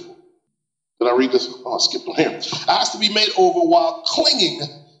miserable. Did I read this? Oh, I skipped on here. Asked to be made over while clinging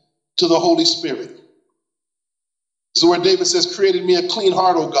to the Holy Spirit. So where David says, created me a clean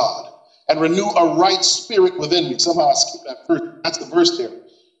heart, O God, and renew a right spirit within me. Somehow I skipped that verse. That's the verse there.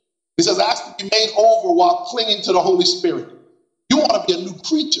 He says, ask to be made over while clinging to the Holy Spirit. You want to be a new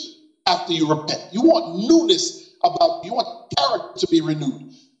creature after you repent. You want newness about you. You want character to be renewed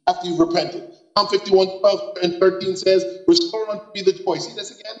after you've repented. Psalm 51, 12 and 13 says, restore unto me the joy. See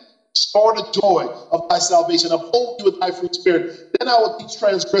this again? Restore the joy of thy salvation. Uphold me with thy free spirit. Then I will teach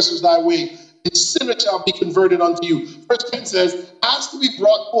transgressors thy way, and sinners shall be converted unto you. Verse 10 says, ask to be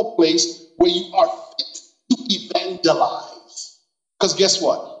brought to a place where you are fit to evangelize. Because guess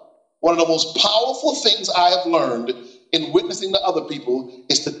what? One of the most powerful things I have learned in witnessing to other people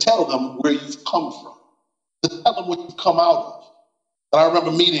is to tell them where you've come from, to tell them what you've come out of. And I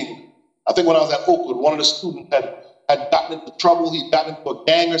remember meeting, I think when I was at Oakwood, one of the students had gotten into trouble. He'd gotten into a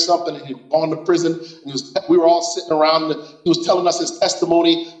gang or something, and he'd gone to prison. And we were all sitting around, and he was telling us his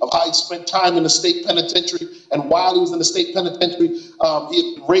testimony of how he spent time in the state penitentiary. And while he was in the state penitentiary, he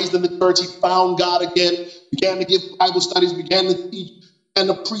had been raised in the church. He found God again, began to give Bible studies, began to teach, began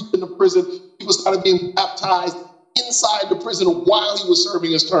to preach in the prison. People started being baptized. inside the prison while he was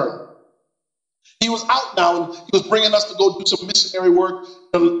serving his term. He was out now, and he was bringing us to go do some missionary work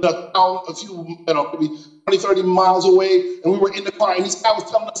in a town a few, maybe 20, 30 miles away. And we were in the car, and this guy was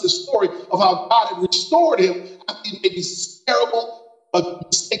telling us his story of how God had restored him after he made these terrible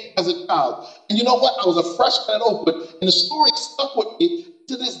mistakes as a child. And you know what? I was a freshman at Oakwood, and the story stuck with me.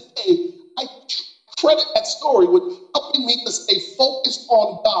 To this day, I credit that story with helping me to stay focused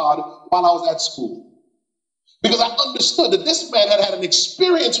on God while I was at school. Because I understood that this man had an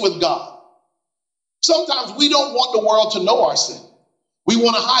experience with God. Sometimes we don't want the world to know our sin. We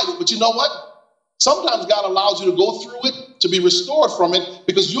want to hide it. But you know what? Sometimes God allows you to go through it, to be restored from it,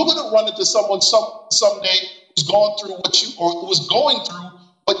 because you're going to run into someone someday who's gone through what you, or who was going through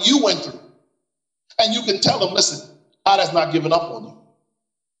what you went through. And you can tell them, listen, God has not given up on you.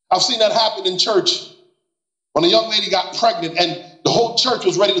 I've seen that happen in church. When a young lady got pregnant and the whole church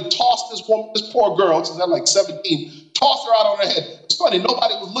was ready to toss this woman, this poor girl, she's like 17, toss her out on her head. It's funny,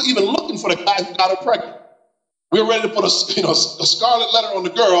 nobody was even looking for the guy who got her pregnant. We were ready to put a scarlet letter on the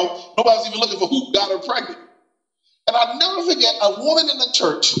girl. Nobody was even looking for who got her pregnant. And I'll never forget, a woman in the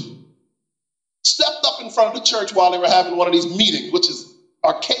church stepped up in front of the church while they were having one of these meetings, which is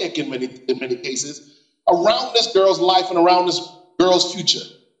archaic in many cases, around this girl's life and around this girl's future.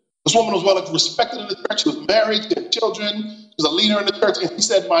 This woman was well respected in the church. She was married, she had children, she was a leader in the church. And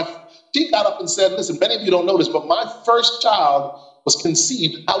she got up and said, listen, many of you don't know this, but my first child was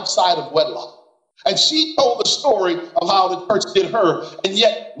conceived outside of wedlock. And she told the story of how the church did her. And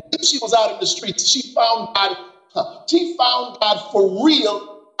yet, when she was out in the streets, she found God. She found God for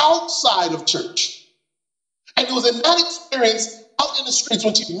real outside of church. And it was in that experience out in the streets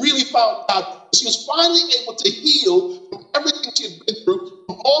when she really found God. She was finally able to heal from everything she had been through,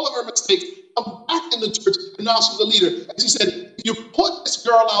 from all of her mistakes, come back in the church, and now she's a leader. And she said, if you put this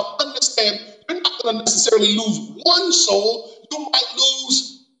girl out, understand, you're not going to necessarily lose one soul. You might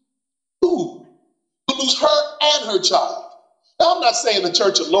lose two. You'll lose her and her child. Now, I'm not saying the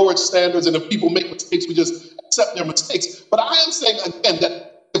church should lower its standards, and if people make mistakes, we just accept their mistakes. But I am saying, again,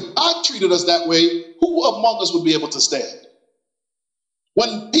 that if God treated us that way, who among us would be able to stand?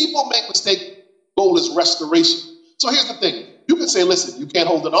 When people make mistakes, goal is restoration. So here's the thing. You can say, listen, you can't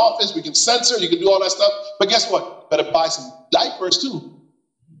hold an office, we can censor, you can do all that stuff, but guess what? You better buy some diapers too.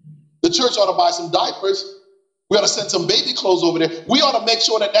 The church ought to buy some diapers. We ought to send some baby clothes over there. We ought to make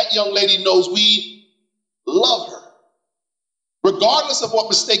sure that that young lady knows we love her. Regardless of what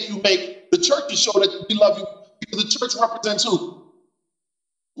mistake you make, the church will show that we love you, because the church represents who?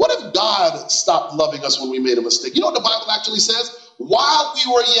 What if God stopped loving us when we made a mistake? You know what the Bible actually says? While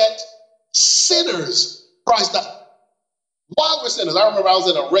we were yet sinners, Christ died. While we're sinners. I remember I was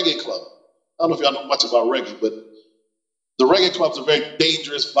in a reggae club. I don't know if y'all know much about reggae, but the reggae clubs are very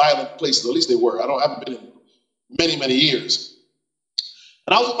dangerous, violent places. At least they were. I haven't been in many, many years.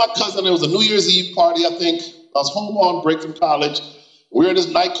 And I was with my cousin. It was a New Year's Eve party, I think. I was home on break from college. We were in this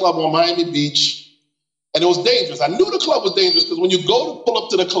nightclub on Miami Beach. And it was dangerous. I knew the club was dangerous because when you go to pull up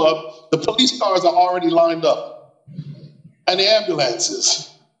to the club, the police cars are already lined up. And the ambulances.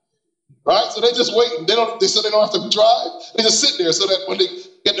 Right? So they're just waiting. They don't have to drive. They just sit there so that when they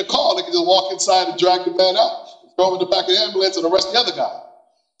get the call, they can just walk inside and drag the man out. Throw him in the back of the ambulance and arrest the other guy.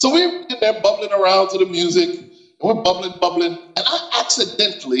 So we're in there bubbling around to the music. And we're bubbling. And I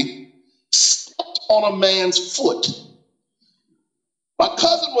accidentally stepped on a man's foot. My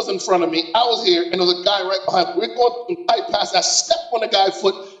cousin was in front of me. I was here, and there was a guy right behind me. We're going right past. I stepped on the guy's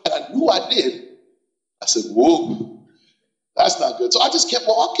foot, and I knew I did. I said, whoa, that's not good. So I just kept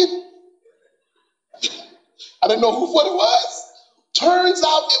walking. I didn't know who it was. Turns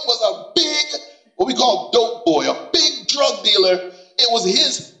out it was a big, what we call dope boy, a big drug dealer. It was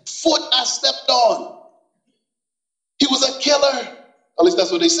his foot I stepped on. He was a killer. At least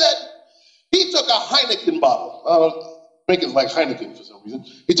that's what they said. He took a Heineken bottle. Drinking like Heineken for some reason.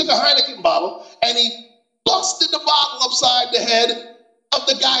 He took a Heineken bottle and he busted the bottle upside the head of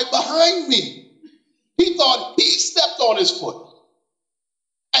the guy behind me. He thought he stepped on his foot.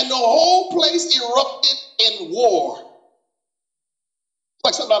 And the whole place erupted in war.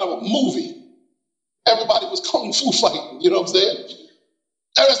 Like something out of a movie. Everybody was kung fu fighting, you know what I'm saying?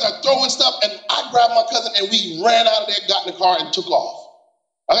 They started throwing stuff, and I grabbed my cousin and we ran out of there, got in the car, and took off.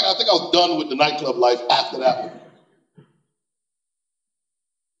 I think I was done with the nightclub life after that one.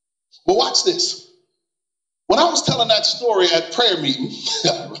 But watch this. When I was telling that story at prayer meeting,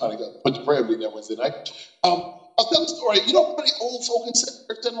 I went to prayer meeting that Wednesday night. I was telling the story. You know what the old folk in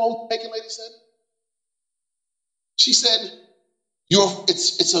church, that old Jamaican lady said? She said,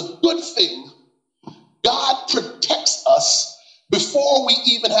 it's a good thing God protects us before we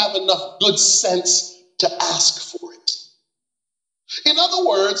even have enough good sense to ask for In other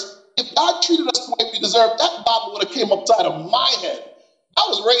words, if God treated us the way we deserved, that bottle would have came upside of my head. I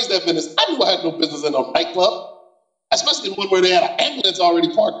was raised that business. I knew I had no business in a nightclub, especially in one where they had an ambulance already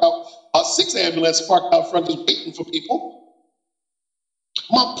parked out, 6 ambulances parked out front just waiting for people.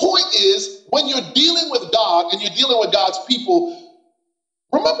 My point is, when you're dealing with God and you're dealing with God's people,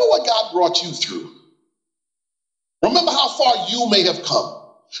 remember what God brought you through. Remember how far you may have come.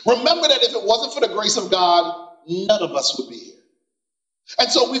 Remember that if it wasn't for the grace of God, none of us would be here. And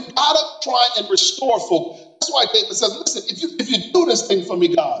so we've got to try and restore folk. That's why David says, listen, if you do this thing for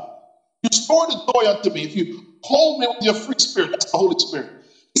me, God, you restore the joy unto me. If you hold me with your free spirit, that's the Holy Spirit.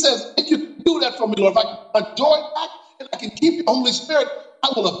 He says, if you do that for me, Lord, if I can my joy back and I can keep your Holy Spirit, I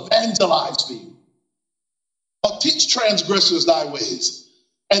will evangelize for you. I'll teach transgressors thy ways.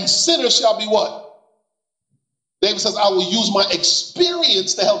 And sinners shall be what? David says, I will use my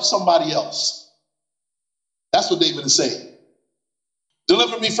experience to help somebody else. That's what David is saying.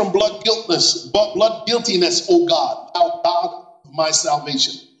 Deliver me from blood guiltiness, O God, thou God of my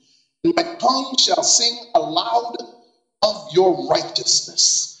salvation. And my tongue shall sing aloud of your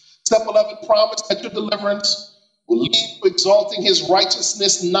righteousness. Step 11, promise that your deliverance will lead to exalting his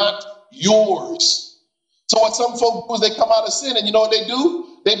righteousness, not yours. So what some folk do is they come out of sin, and you know what they do?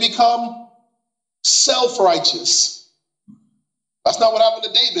 They become self-righteous. That's not what happened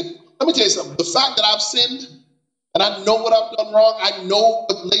to David. Let me tell you something. The fact that I've sinned, and I know what I've done wrong, I know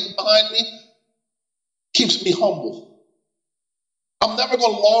what lays behind me, keeps me humble. I'm never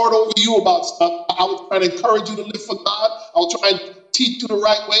going to lord over you about stuff. I will try to encourage you to live for God. I'll try and teach you the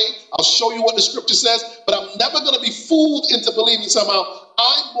right way. I'll show you what the scripture says, but I'm never going to be fooled into believing somehow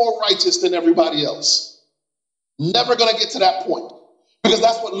I'm more righteous than everybody else. Never going to get to that point, because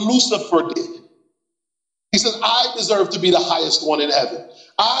that's what Lucifer did. He says, I deserve to be the highest one in heaven.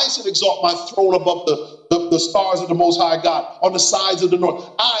 I should exalt my throne above the stars of the Most High God, on the sides of the north.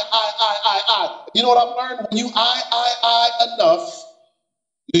 I. You know what I've learned? When you I enough,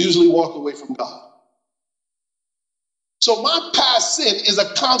 you usually walk away from God. So my past sin is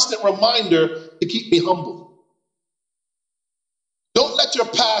a constant reminder to keep me humble. Don't let your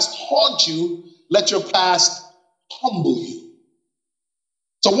past haunt you. Let your past humble you.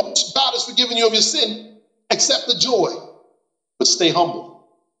 So once God has forgiven you of your sin, accept the joy, but stay humble.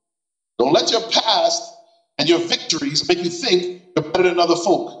 Don't let your past and your victories make you think you're better than other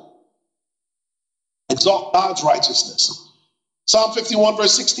folk. Exalt God's righteousness. Psalm 51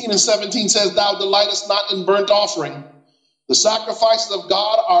 verse 16 and 17 says, thou delightest not in burnt offering. The sacrifices of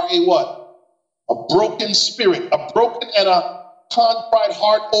God are a what? A broken spirit, a broken and a contrite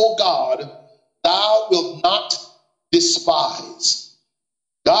heart, O God, thou wilt not despise.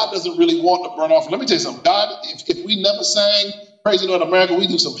 God doesn't really want a burnt offering. Let me tell you something. God, if we never sang praise the Lord in America, we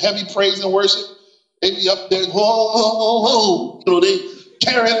do some heavy praise and worship. They be up there, whoa, whoa, whoa, whoa. You know, they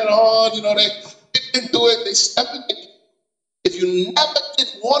carrying it on. You know, they do it. They step in. If you never did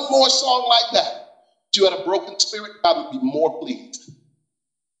one more song like that, but you had a broken spirit, God would be more pleased.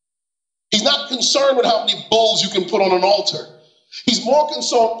 He's not concerned with how many bulls you can put on an altar. He's more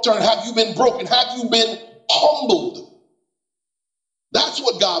concerned, have you been broken? Have you been humbled? That's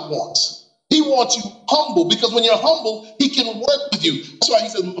what God wants. He wants you humble, because when you're humble, he can work with you. That's why he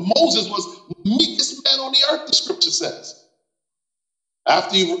says Moses was the meekest man on the earth, the scripture says.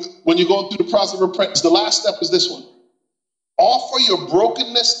 When you're going through the process of repentance, the last step is this one. Offer your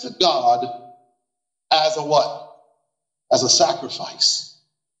brokenness to God as a what? As a sacrifice.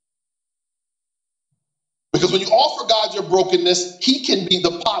 Because when you offer God your brokenness, he can be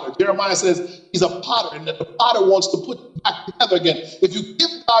the potter. Jeremiah says he's a potter, and that the potter wants to put you back together again. If you give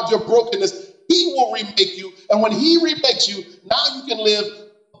God your brokenness, he will remake you. And when he remakes you, now you can live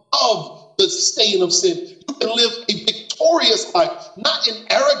above the stain of sin. You can live a victorious life, not in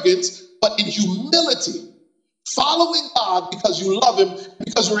arrogance, but in humility. Following God because you love him,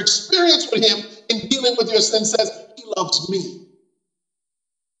 because your experience with him in dealing with your sin says, he loves me.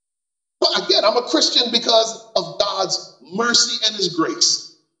 But again, I'm a Christian because of God's mercy and his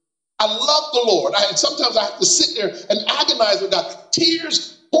grace. I love the Lord. Sometimes I have to sit there and agonize with God.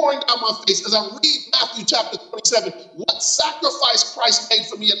 Tears pouring down my face as I read Matthew chapter 27. What sacrifice Christ made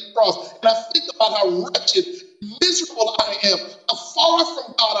for me at the cross. And I think about how wretched, miserable I am. How far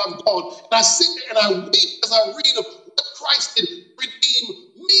from God I've gone. And I sit there and I weep as I read of what Christ did to redeem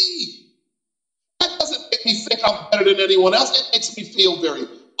me. That doesn't make me think I'm better than anyone else. It makes me feel very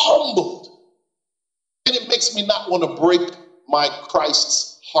humbled. And it makes me not want to break my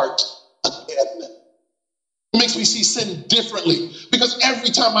Christ's heart again. It makes me see sin differently. Because every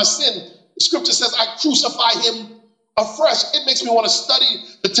time I sin, the scripture says I crucify him afresh. It makes me want to study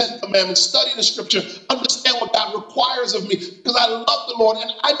the Ten Commandments, study the scripture, understand what God requires of me, because I love the Lord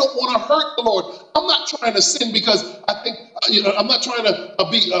and I don't want to hurt the Lord. I'm not trying to sin because I think, I'm not trying to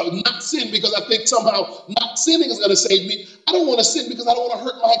not sin because I think somehow not sinning is going to save me. I don't want to sin because I don't want to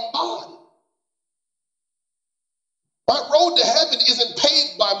hurt my God. My road to heaven isn't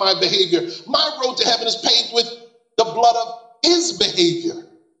paved by my behavior. My road to heaven is paved with the blood of his behavior.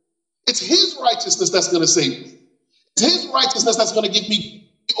 It's his righteousness that's going to save me. It's his righteousness that's going to give me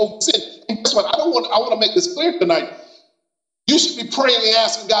over sin. And guess what? I want to make this clear tonight. You should be praying and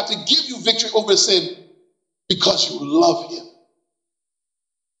asking God to give you victory over sin because you love him.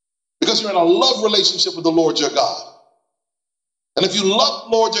 Because you're in a love relationship with the Lord your God. And if you love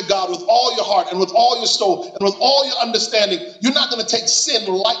the Lord your God with all your heart and with all your soul and with all your understanding, you're not going to take sin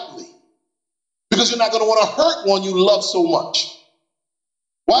lightly because you're not going to want to hurt one you love so much.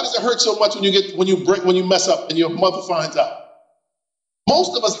 Why does it hurt so much when you mess up and your mother finds out?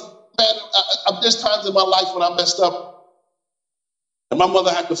 Most of us, man, there's times in my life when I messed up and my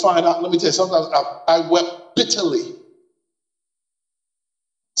mother had to find out. Let me tell you, sometimes I wept bitterly.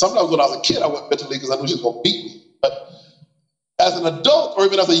 Sometimes when I was a kid, I wept bitterly because I knew she was going to beat me. But as an adult, or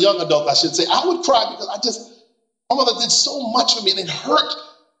even as a young adult, I should say, I would cry because my mother did so much for me, and it hurt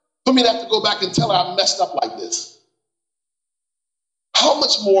for me to have to go back and tell her I messed up like this. How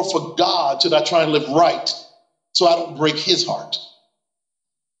much more for God should I try and live right so I don't break his heart?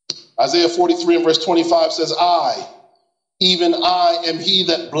 Isaiah 43 and verse 25 says, even I am he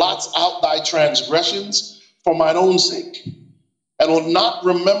that blots out thy transgressions for mine own sake, and will not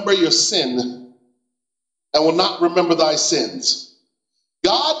remember your sin, and will not remember thy sins.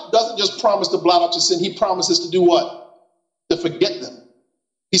 God doesn't just promise to blot out your sin. He promises to do what? To forget them.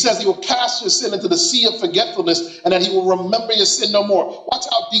 He says he will cast your sin into the sea of forgetfulness and that he will remember your sin no more. Watch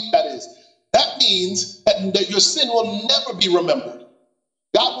how deep that is. That means that your sin will never be remembered.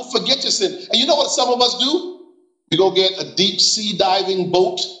 God will forget your sin. And you know what some of us do? We go get a deep sea diving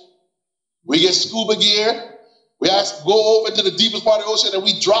boat. We get scuba gear. We go over to the deepest part of the ocean and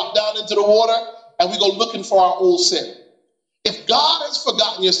we drop down into the water and we go looking for our old sin. If God has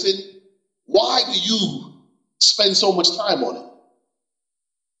forgotten your sin, why do you spend so much time on it?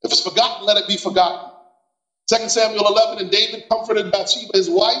 If it's forgotten, let it be forgotten. 2 Samuel 11, and David comforted Bathsheba, his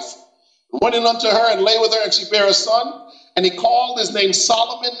wife, went in unto her and lay with her, and she bare a son. And he called his name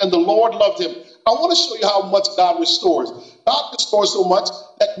Solomon, and the Lord loved him. I want to show you how much God restores. God restores so much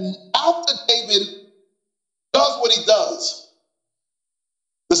that after David does what he does,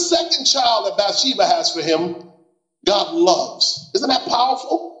 the second child that Bathsheba has for him, God loves. Isn't that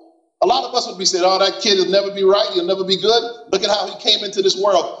powerful? A lot of us would be saying, oh, that kid will never be right. He'll never be good. Look at how he came into this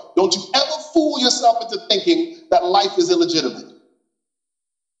world. Don't you ever fool yourself into thinking that life is illegitimate.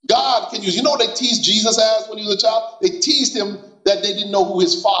 God can use, you know what they teased Jesus as when he was a child? They teased him that they didn't know who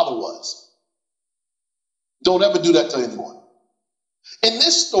his father was. Don't ever do that to anyone. In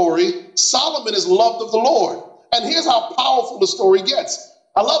this story, Solomon is loved of the Lord. And here's how powerful the story gets.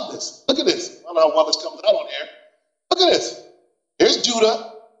 I love this. Look at this. I don't know why this comes out on here. Look at this. Here's Judah.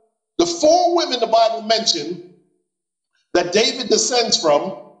 The four women the Bible mentioned that David descends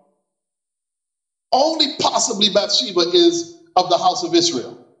from, only possibly Bathsheba is of the house of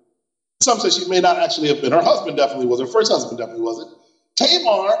Israel. Some say she may not actually have been. Her husband definitely was. Her first husband definitely wasn't.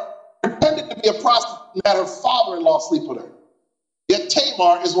 Tamar pretended to be a prostitute and had her father-in-law sleep with her. Yet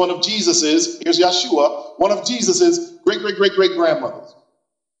Tamar is one of Jesus's, here's Yeshua, one of Jesus's great-great-great-great-grandmothers.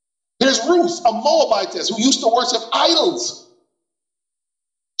 There's Ruth, a Moabitess who used to worship idols.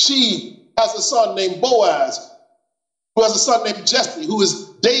 She has a son named Boaz, who has a son named Jesse, who is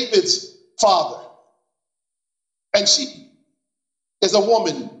David's father. And she is a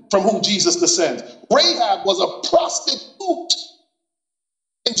woman from whom Jesus descends. Rahab was a prostitute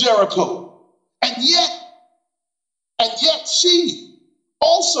in Jericho. And yet she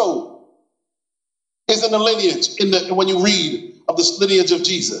also is in the lineage, when you read of the lineage of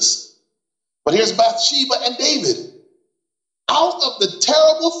Jesus. But here's Bathsheba and David. Out of the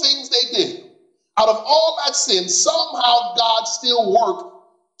terrible things they did, out of all that sin, somehow God still worked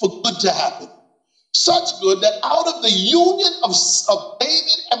for good to happen. Such good that out of the union of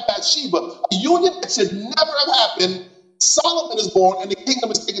David and Bathsheba, a union that should never have happened, Solomon is born and the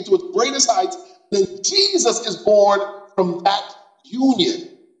kingdom is taken to its greatest heights. Then Jesus is born from that union.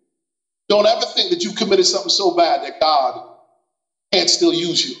 Don't ever think that you committed something so bad that God can't still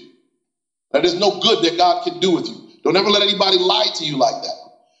use you. That there's no good that God can do with you. Don't ever let anybody lie to you like that.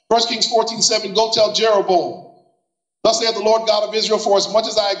 1 Kings 14:7, go tell Jeroboam, thus saith the Lord God of Israel, for as much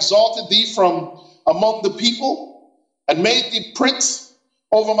as I exalted thee from among the people and made thee prince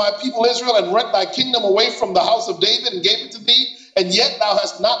over my people Israel and rent thy kingdom away from the house of David and gave it to thee and yet thou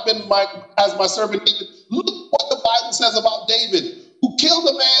hast not been as my servant David. Look what the Bible says about David, who killed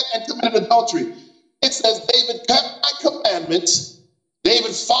a man and committed adultery. It says David kept my commandments.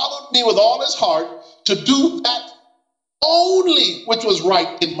 David followed me with all his heart to do that only which was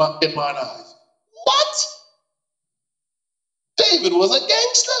right in mine eyes. What? David was a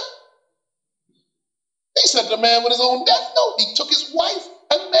gangster. He sent the man with his own death note. He took his wife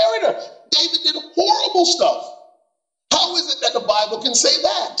and married her. David did horrible stuff. How is it that the Bible can say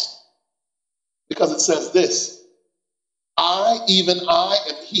that? Because it says this: I, even I,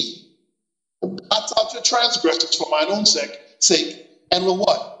 am he who blots out your transgressions for mine own sake, and will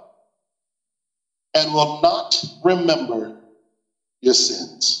what? And will not remember your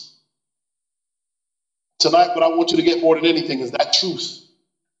sins. Tonight, what I want you to get more than anything is that truth.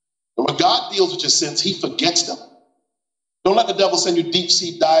 And when God deals with your sins, he forgets them. Don't let the devil send you deep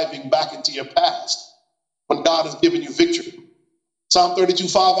sea diving back into your past when God has given you victory. Psalm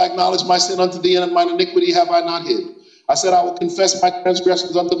 32:5, I acknowledge my sin unto thee, and mine iniquity have I not hid. I said, I will confess my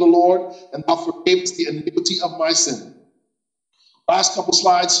transgressions unto the Lord, and thou forgavest the iniquity of my sin. Last couple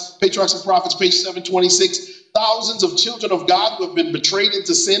slides, Patriarchs and Prophets, page 726. Thousands of children of God who have been betrayed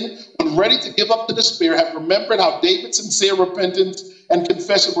into sin, when ready to give up to despair, have remembered how David's sincere repentance and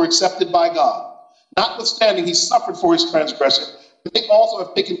confession were accepted by God. Notwithstanding, he suffered for his transgression. They also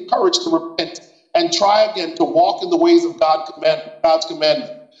have taken courage to repent and try again to walk in the ways of God's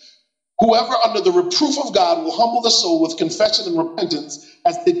commandment. Whoever under the reproof of God will humble the soul with confession and repentance,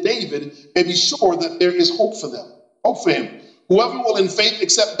 as did David, may be sure that there is hope for them, hope for him. Whoever will in faith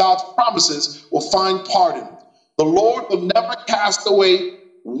accept God's promises will find pardon. The Lord will never cast away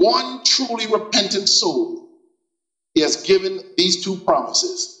one truly repentant soul. He has given these two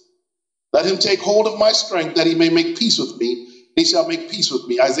promises. Let him take hold of my strength, that he may make peace with me. He shall make peace with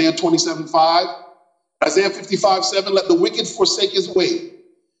me. Isaiah 27:5. Isaiah 55:7. Let the wicked forsake his way,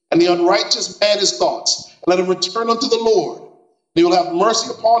 and the unrighteous man his thoughts. And let him return unto the Lord. He will have mercy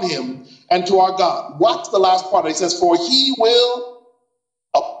upon him and to our God. Watch the last part. He says, for he will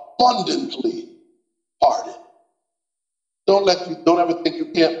abundantly pardon. Don't ever think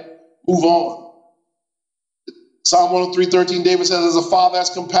you can't move on. Psalm 103:13, David says, as a father has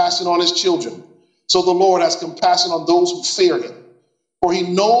compassion on his children, so the Lord has compassion on those who fear him. For he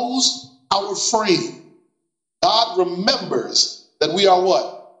knows our frame. God remembers that we are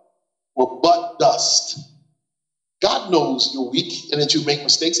what? We're but dust. God knows you're weak and that you make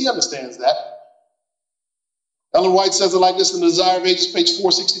mistakes. He understands that. Ellen White says it like this in The Desire of Ages, page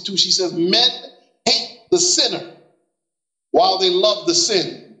 462. She says, men hate the sinner while they love the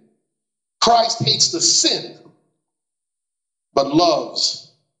sin. Christ hates the sin, but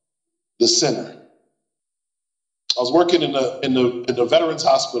loves the sinner. I was working in the Veterans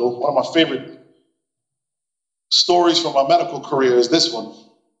Hospital. One of my favorite stories from my medical career is this one. I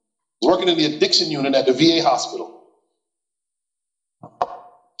was working in the addiction unit at the VA hospital.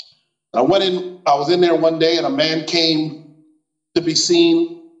 I was in there one day, and a man came to be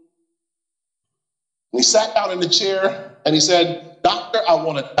seen. And he sat down in the chair and he said, doctor, I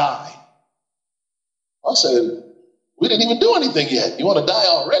want to die. I said, we didn't even do anything yet. You want to die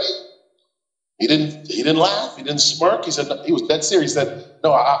already? He didn't laugh. He didn't smirk. He said, he was dead serious. He said,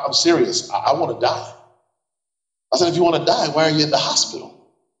 no, I'm serious. I want to die. I said, if you want to die, why are you in the hospital?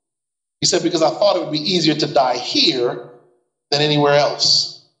 He said, because I thought it would be easier to die here than anywhere else.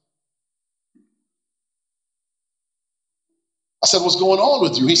 I said, what's going on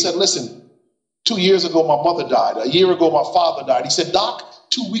with you? He said, listen, 2 years ago, my mother died. A year ago, my father died. He said, doc,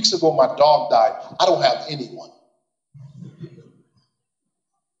 2 weeks ago, my dog died. I don't have anyone.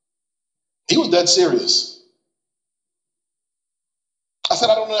 He was dead serious. I said,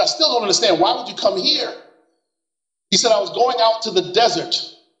 I still don't understand. Why would you come here? He said, I was going out to the desert.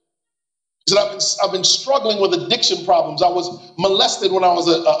 He said, I've been struggling with addiction problems. I was molested when I was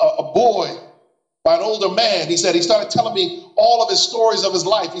a boy by an older man. He said, he started telling me all of his stories of his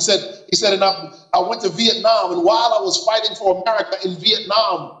life. He said, and I went to Vietnam, and while I was fighting for America in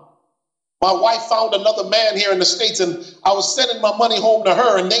Vietnam, my wife found another man here in the States, and I was sending my money home to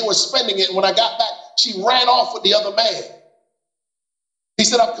her, and they were spending it. And when I got back, she ran off with the other man. He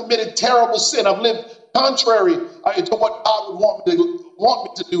said, I've committed terrible sin. I've lived contrary to what God would want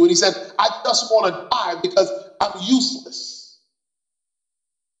me to do. And he said, I just want to die because I'm useless.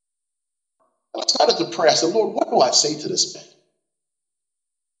 And I started to pray. I said, Lord, what do I say to this man?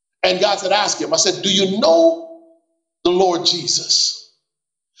 And God said, ask him. I said, do you know the Lord Jesus?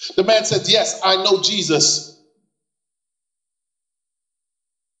 The man said, yes, I know Jesus.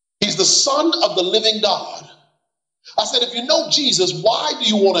 He's the Son of the living God. I said, if you know Jesus, why do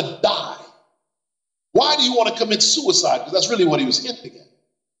you want to die? why do you want to commit suicide? Because that's really what he was hinting at.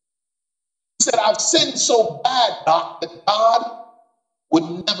 He said, I've sinned so bad, Doc, that God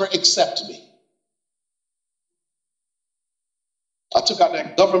would never accept me. I took out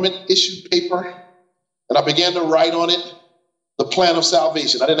that government-issued paper and I began to write on it the plan of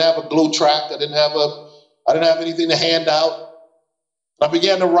salvation. I didn't have a glow tract. I didn't have anything to hand out. I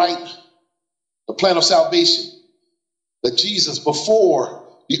began to write the plan of salvation, that Jesus, before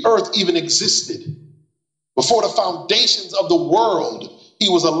the earth even existed, before the foundations of the world, he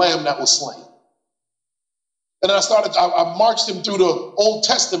was a lamb that was slain. And then I marched him through the Old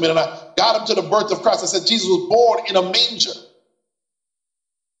Testament and I got him to the birth of Christ. I said, Jesus was born in a manger,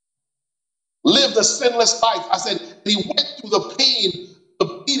 lived a sinless life. I said, he went through the pain,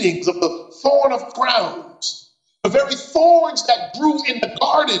 the beatings of the thorn of crowns, the very thorns that grew in the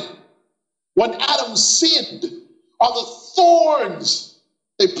garden when Adam sinned are the thorns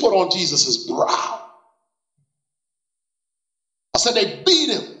they put on Jesus' brow. I said, they beat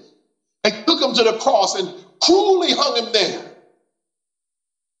him. They took him to the cross and cruelly hung him there.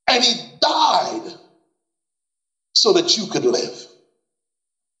 And he died so that you could live.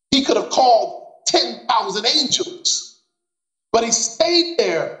 He could have called 10,000 angels, but he stayed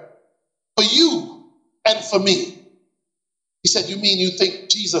there for you and for me. He said, you mean you think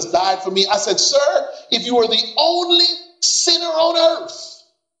Jesus died for me? I said, sir, if you were the only sinner on earth,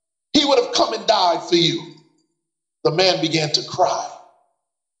 he would have come and died for you. The man began to cry.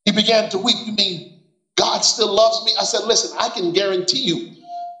 He began to weep. You mean God still loves me? I said, listen, I can guarantee you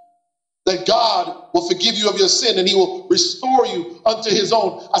that God will forgive you of your sin and he will restore you unto his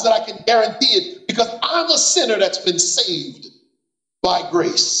own. I said, I can guarantee it because I'm a sinner that's been saved by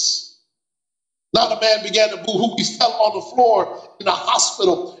grace. Now the man began to boo-hoo. He fell on the floor in the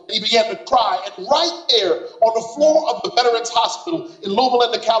hospital and he began to cry. And right there on the floor of the Veterans Hospital in Loma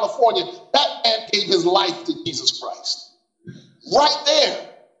Linda, California, that man gave his life to Jesus Christ. Right there.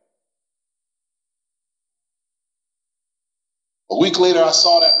 A week later, I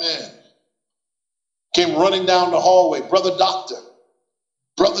saw that man. Came running down the hallway. Brother doctor.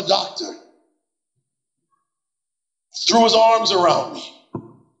 Threw his arms around me.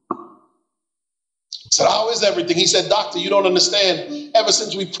 Said, how is everything? He said, doctor, you don't understand. Ever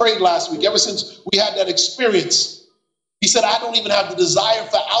since we prayed last week, ever since we had that experience, he said, I don't even have the desire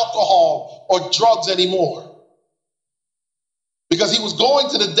for alcohol or drugs anymore. Because he was going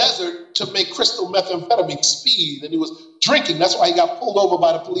to the desert to make crystal methamphetamine speed, and he was drinking. That's why he got pulled over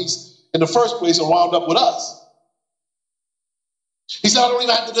by the police in the first place and wound up with us. He said, I don't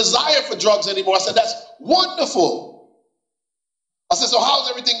even have the desire for drugs anymore. I said, that's wonderful. I said, so how's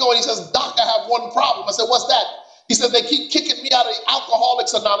everything going? He says, doc, I have one problem. I said, what's that? He said, they keep kicking me out of the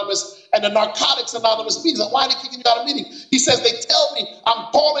Alcoholics Anonymous and the Narcotics Anonymous meetings. Why are they kicking me out of meetings? He says, they tell me I'm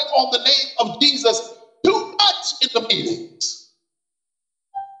calling on the name of Jesus too much in the meetings.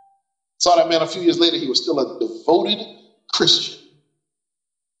 Saw that man a few years later. He was still a devoted Christian.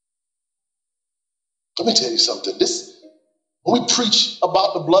 Let me tell you something. When we preach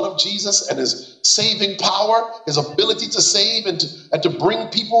about the blood of Jesus and his saving power, his ability to save and to bring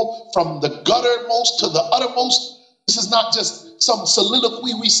people from the guttermost to the uttermost, this is not just some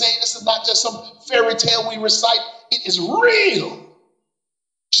soliloquy we say. This is not just some fairy tale we recite. It is real.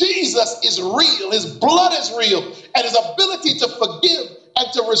 Jesus is real. His blood is real. And his ability to forgive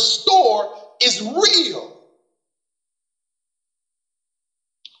and to restore is real.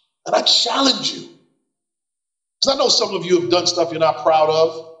 And I challenge you. Because I know some of you have done stuff you're not proud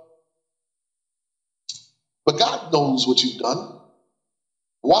of. But God knows what you've done.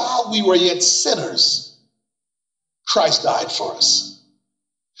 While we were yet sinners, Christ died for us.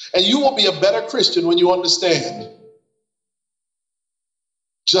 And you will be a better Christian when you understand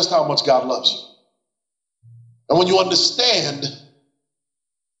just how much God loves you. And when you understand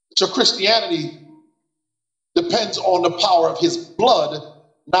that your Christianity depends on the power of his blood,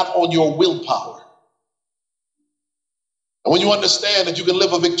 not on your willpower. And when you understand that you can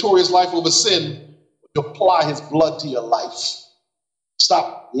live a victorious life over sin, you apply his blood to your life.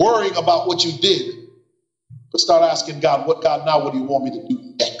 Stop worrying about what you did, but start asking God, what do you want me to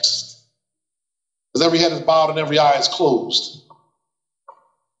do next? Because every head is bowed and every eye is closed.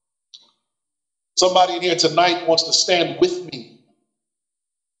 Somebody in here tonight wants to stand with me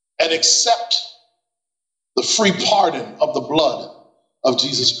and accept the free pardon of the blood of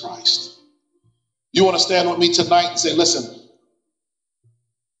Jesus Christ. You want to stand with me tonight and say, listen,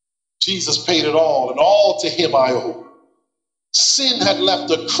 Jesus paid it all, and all to him I owe. Sin had left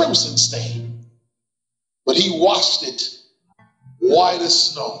a crimson stain, but he washed it white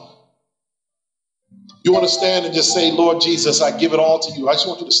as snow. You want to stand and just say, Lord Jesus, I give it all to you. I just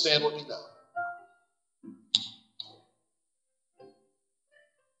want you to stand with me now.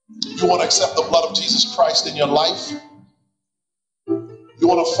 You want to accept the blood of Jesus Christ in your life? You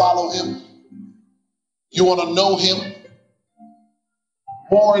want to follow him? You want to know him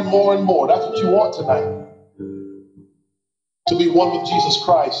more and more and more? That's what you want tonight. To be one with Jesus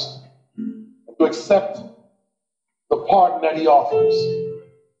Christ and to accept the pardon that he offers.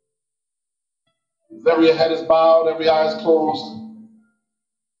 As every head is bowed, every eye is closed.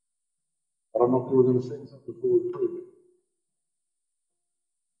 I don't know if they were going to sing something before we pray.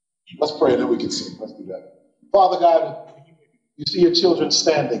 Let's pray and then we can sing. Let's do that. Father God, you see your children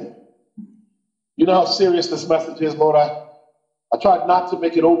standing. You know how serious this message is, Lord. I tried not to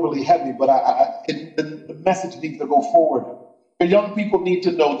make it overly heavy, but the message needs to go forward. Your young people need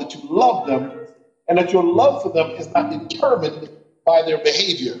to know that you love them and that your love for them is not determined by their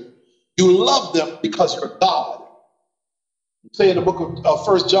behavior. You love them because you're God. You say in the book of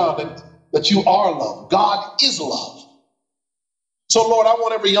 1 John that you are love. God is love. So, Lord, I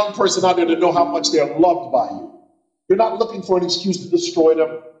want every young person out there to know how much they're loved by you. You're not looking for an excuse to destroy them.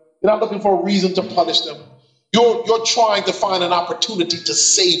 You're not looking for a reason to punish them. You're trying to find an opportunity to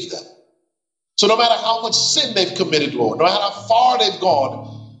save them. So no matter how much sin they've committed, Lord, no matter how far they've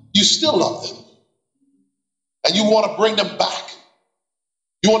gone, you still love them. And you want to bring them back.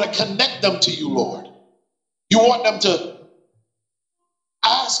 You want to connect them to you, Lord. You want them to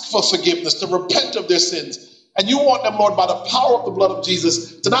ask for forgiveness, to repent of their sins. And you want them, Lord, by the power of the blood of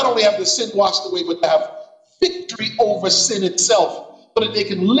Jesus, to not only have their sin washed away, but to have victory over sin itself so that they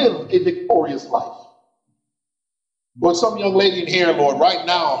can live a victorious life. Lord, some young lady in here, Lord, right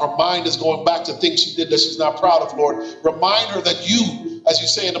now, her mind is going back to things she did that she's not proud of, Lord. Remind her that you, as you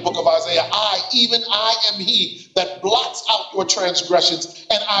say in the book of Isaiah, I am he that blots out your transgressions,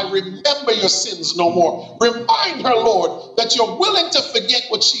 and I remember your sins no more. Remind her, Lord, that you're willing to forget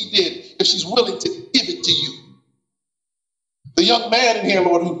what she did if she's willing to give it to you. The young man in here,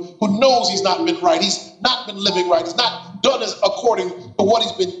 Lord, who knows he's not been right, he's not been living right, he's not done as according to what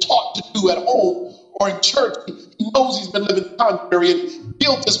he's been taught to do at home or in church. He knows he's been living contrary and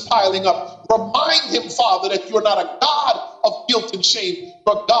guilt is piling up. Remind him, Father, that you're not a God of guilt and shame,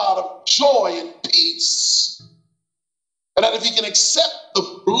 but a God of joy and peace. And that if he can accept the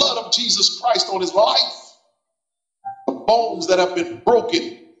blood of Jesus Christ on his life, the bones that have been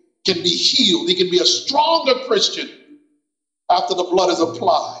broken can be healed. He can be a stronger Christian after the blood is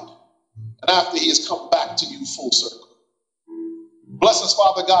applied and after he has come back to you full circle. Bless us,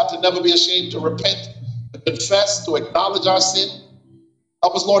 Father God, to never be ashamed to repent, to confess, to acknowledge our sin.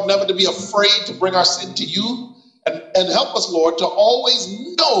 Help us, Lord, never to be afraid to bring our sin to you. And help us, Lord, to always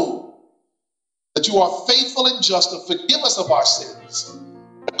know that you are faithful and just to forgive us of our sins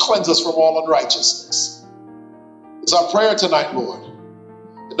and cleanse us from all unrighteousness. It's our prayer tonight, Lord,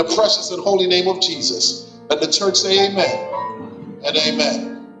 in the precious and holy name of Jesus. Let the church say amen and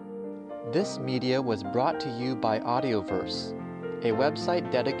amen. This media was brought to you by Audioverse, a website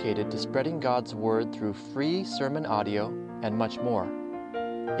dedicated to spreading God's Word through free sermon audio and much more.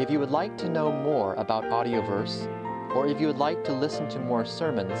 If you would like to know more about Audioverse, or if you would like to listen to more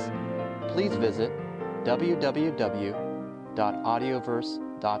sermons, please visit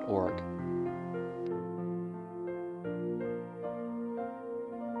www.audioverse.org.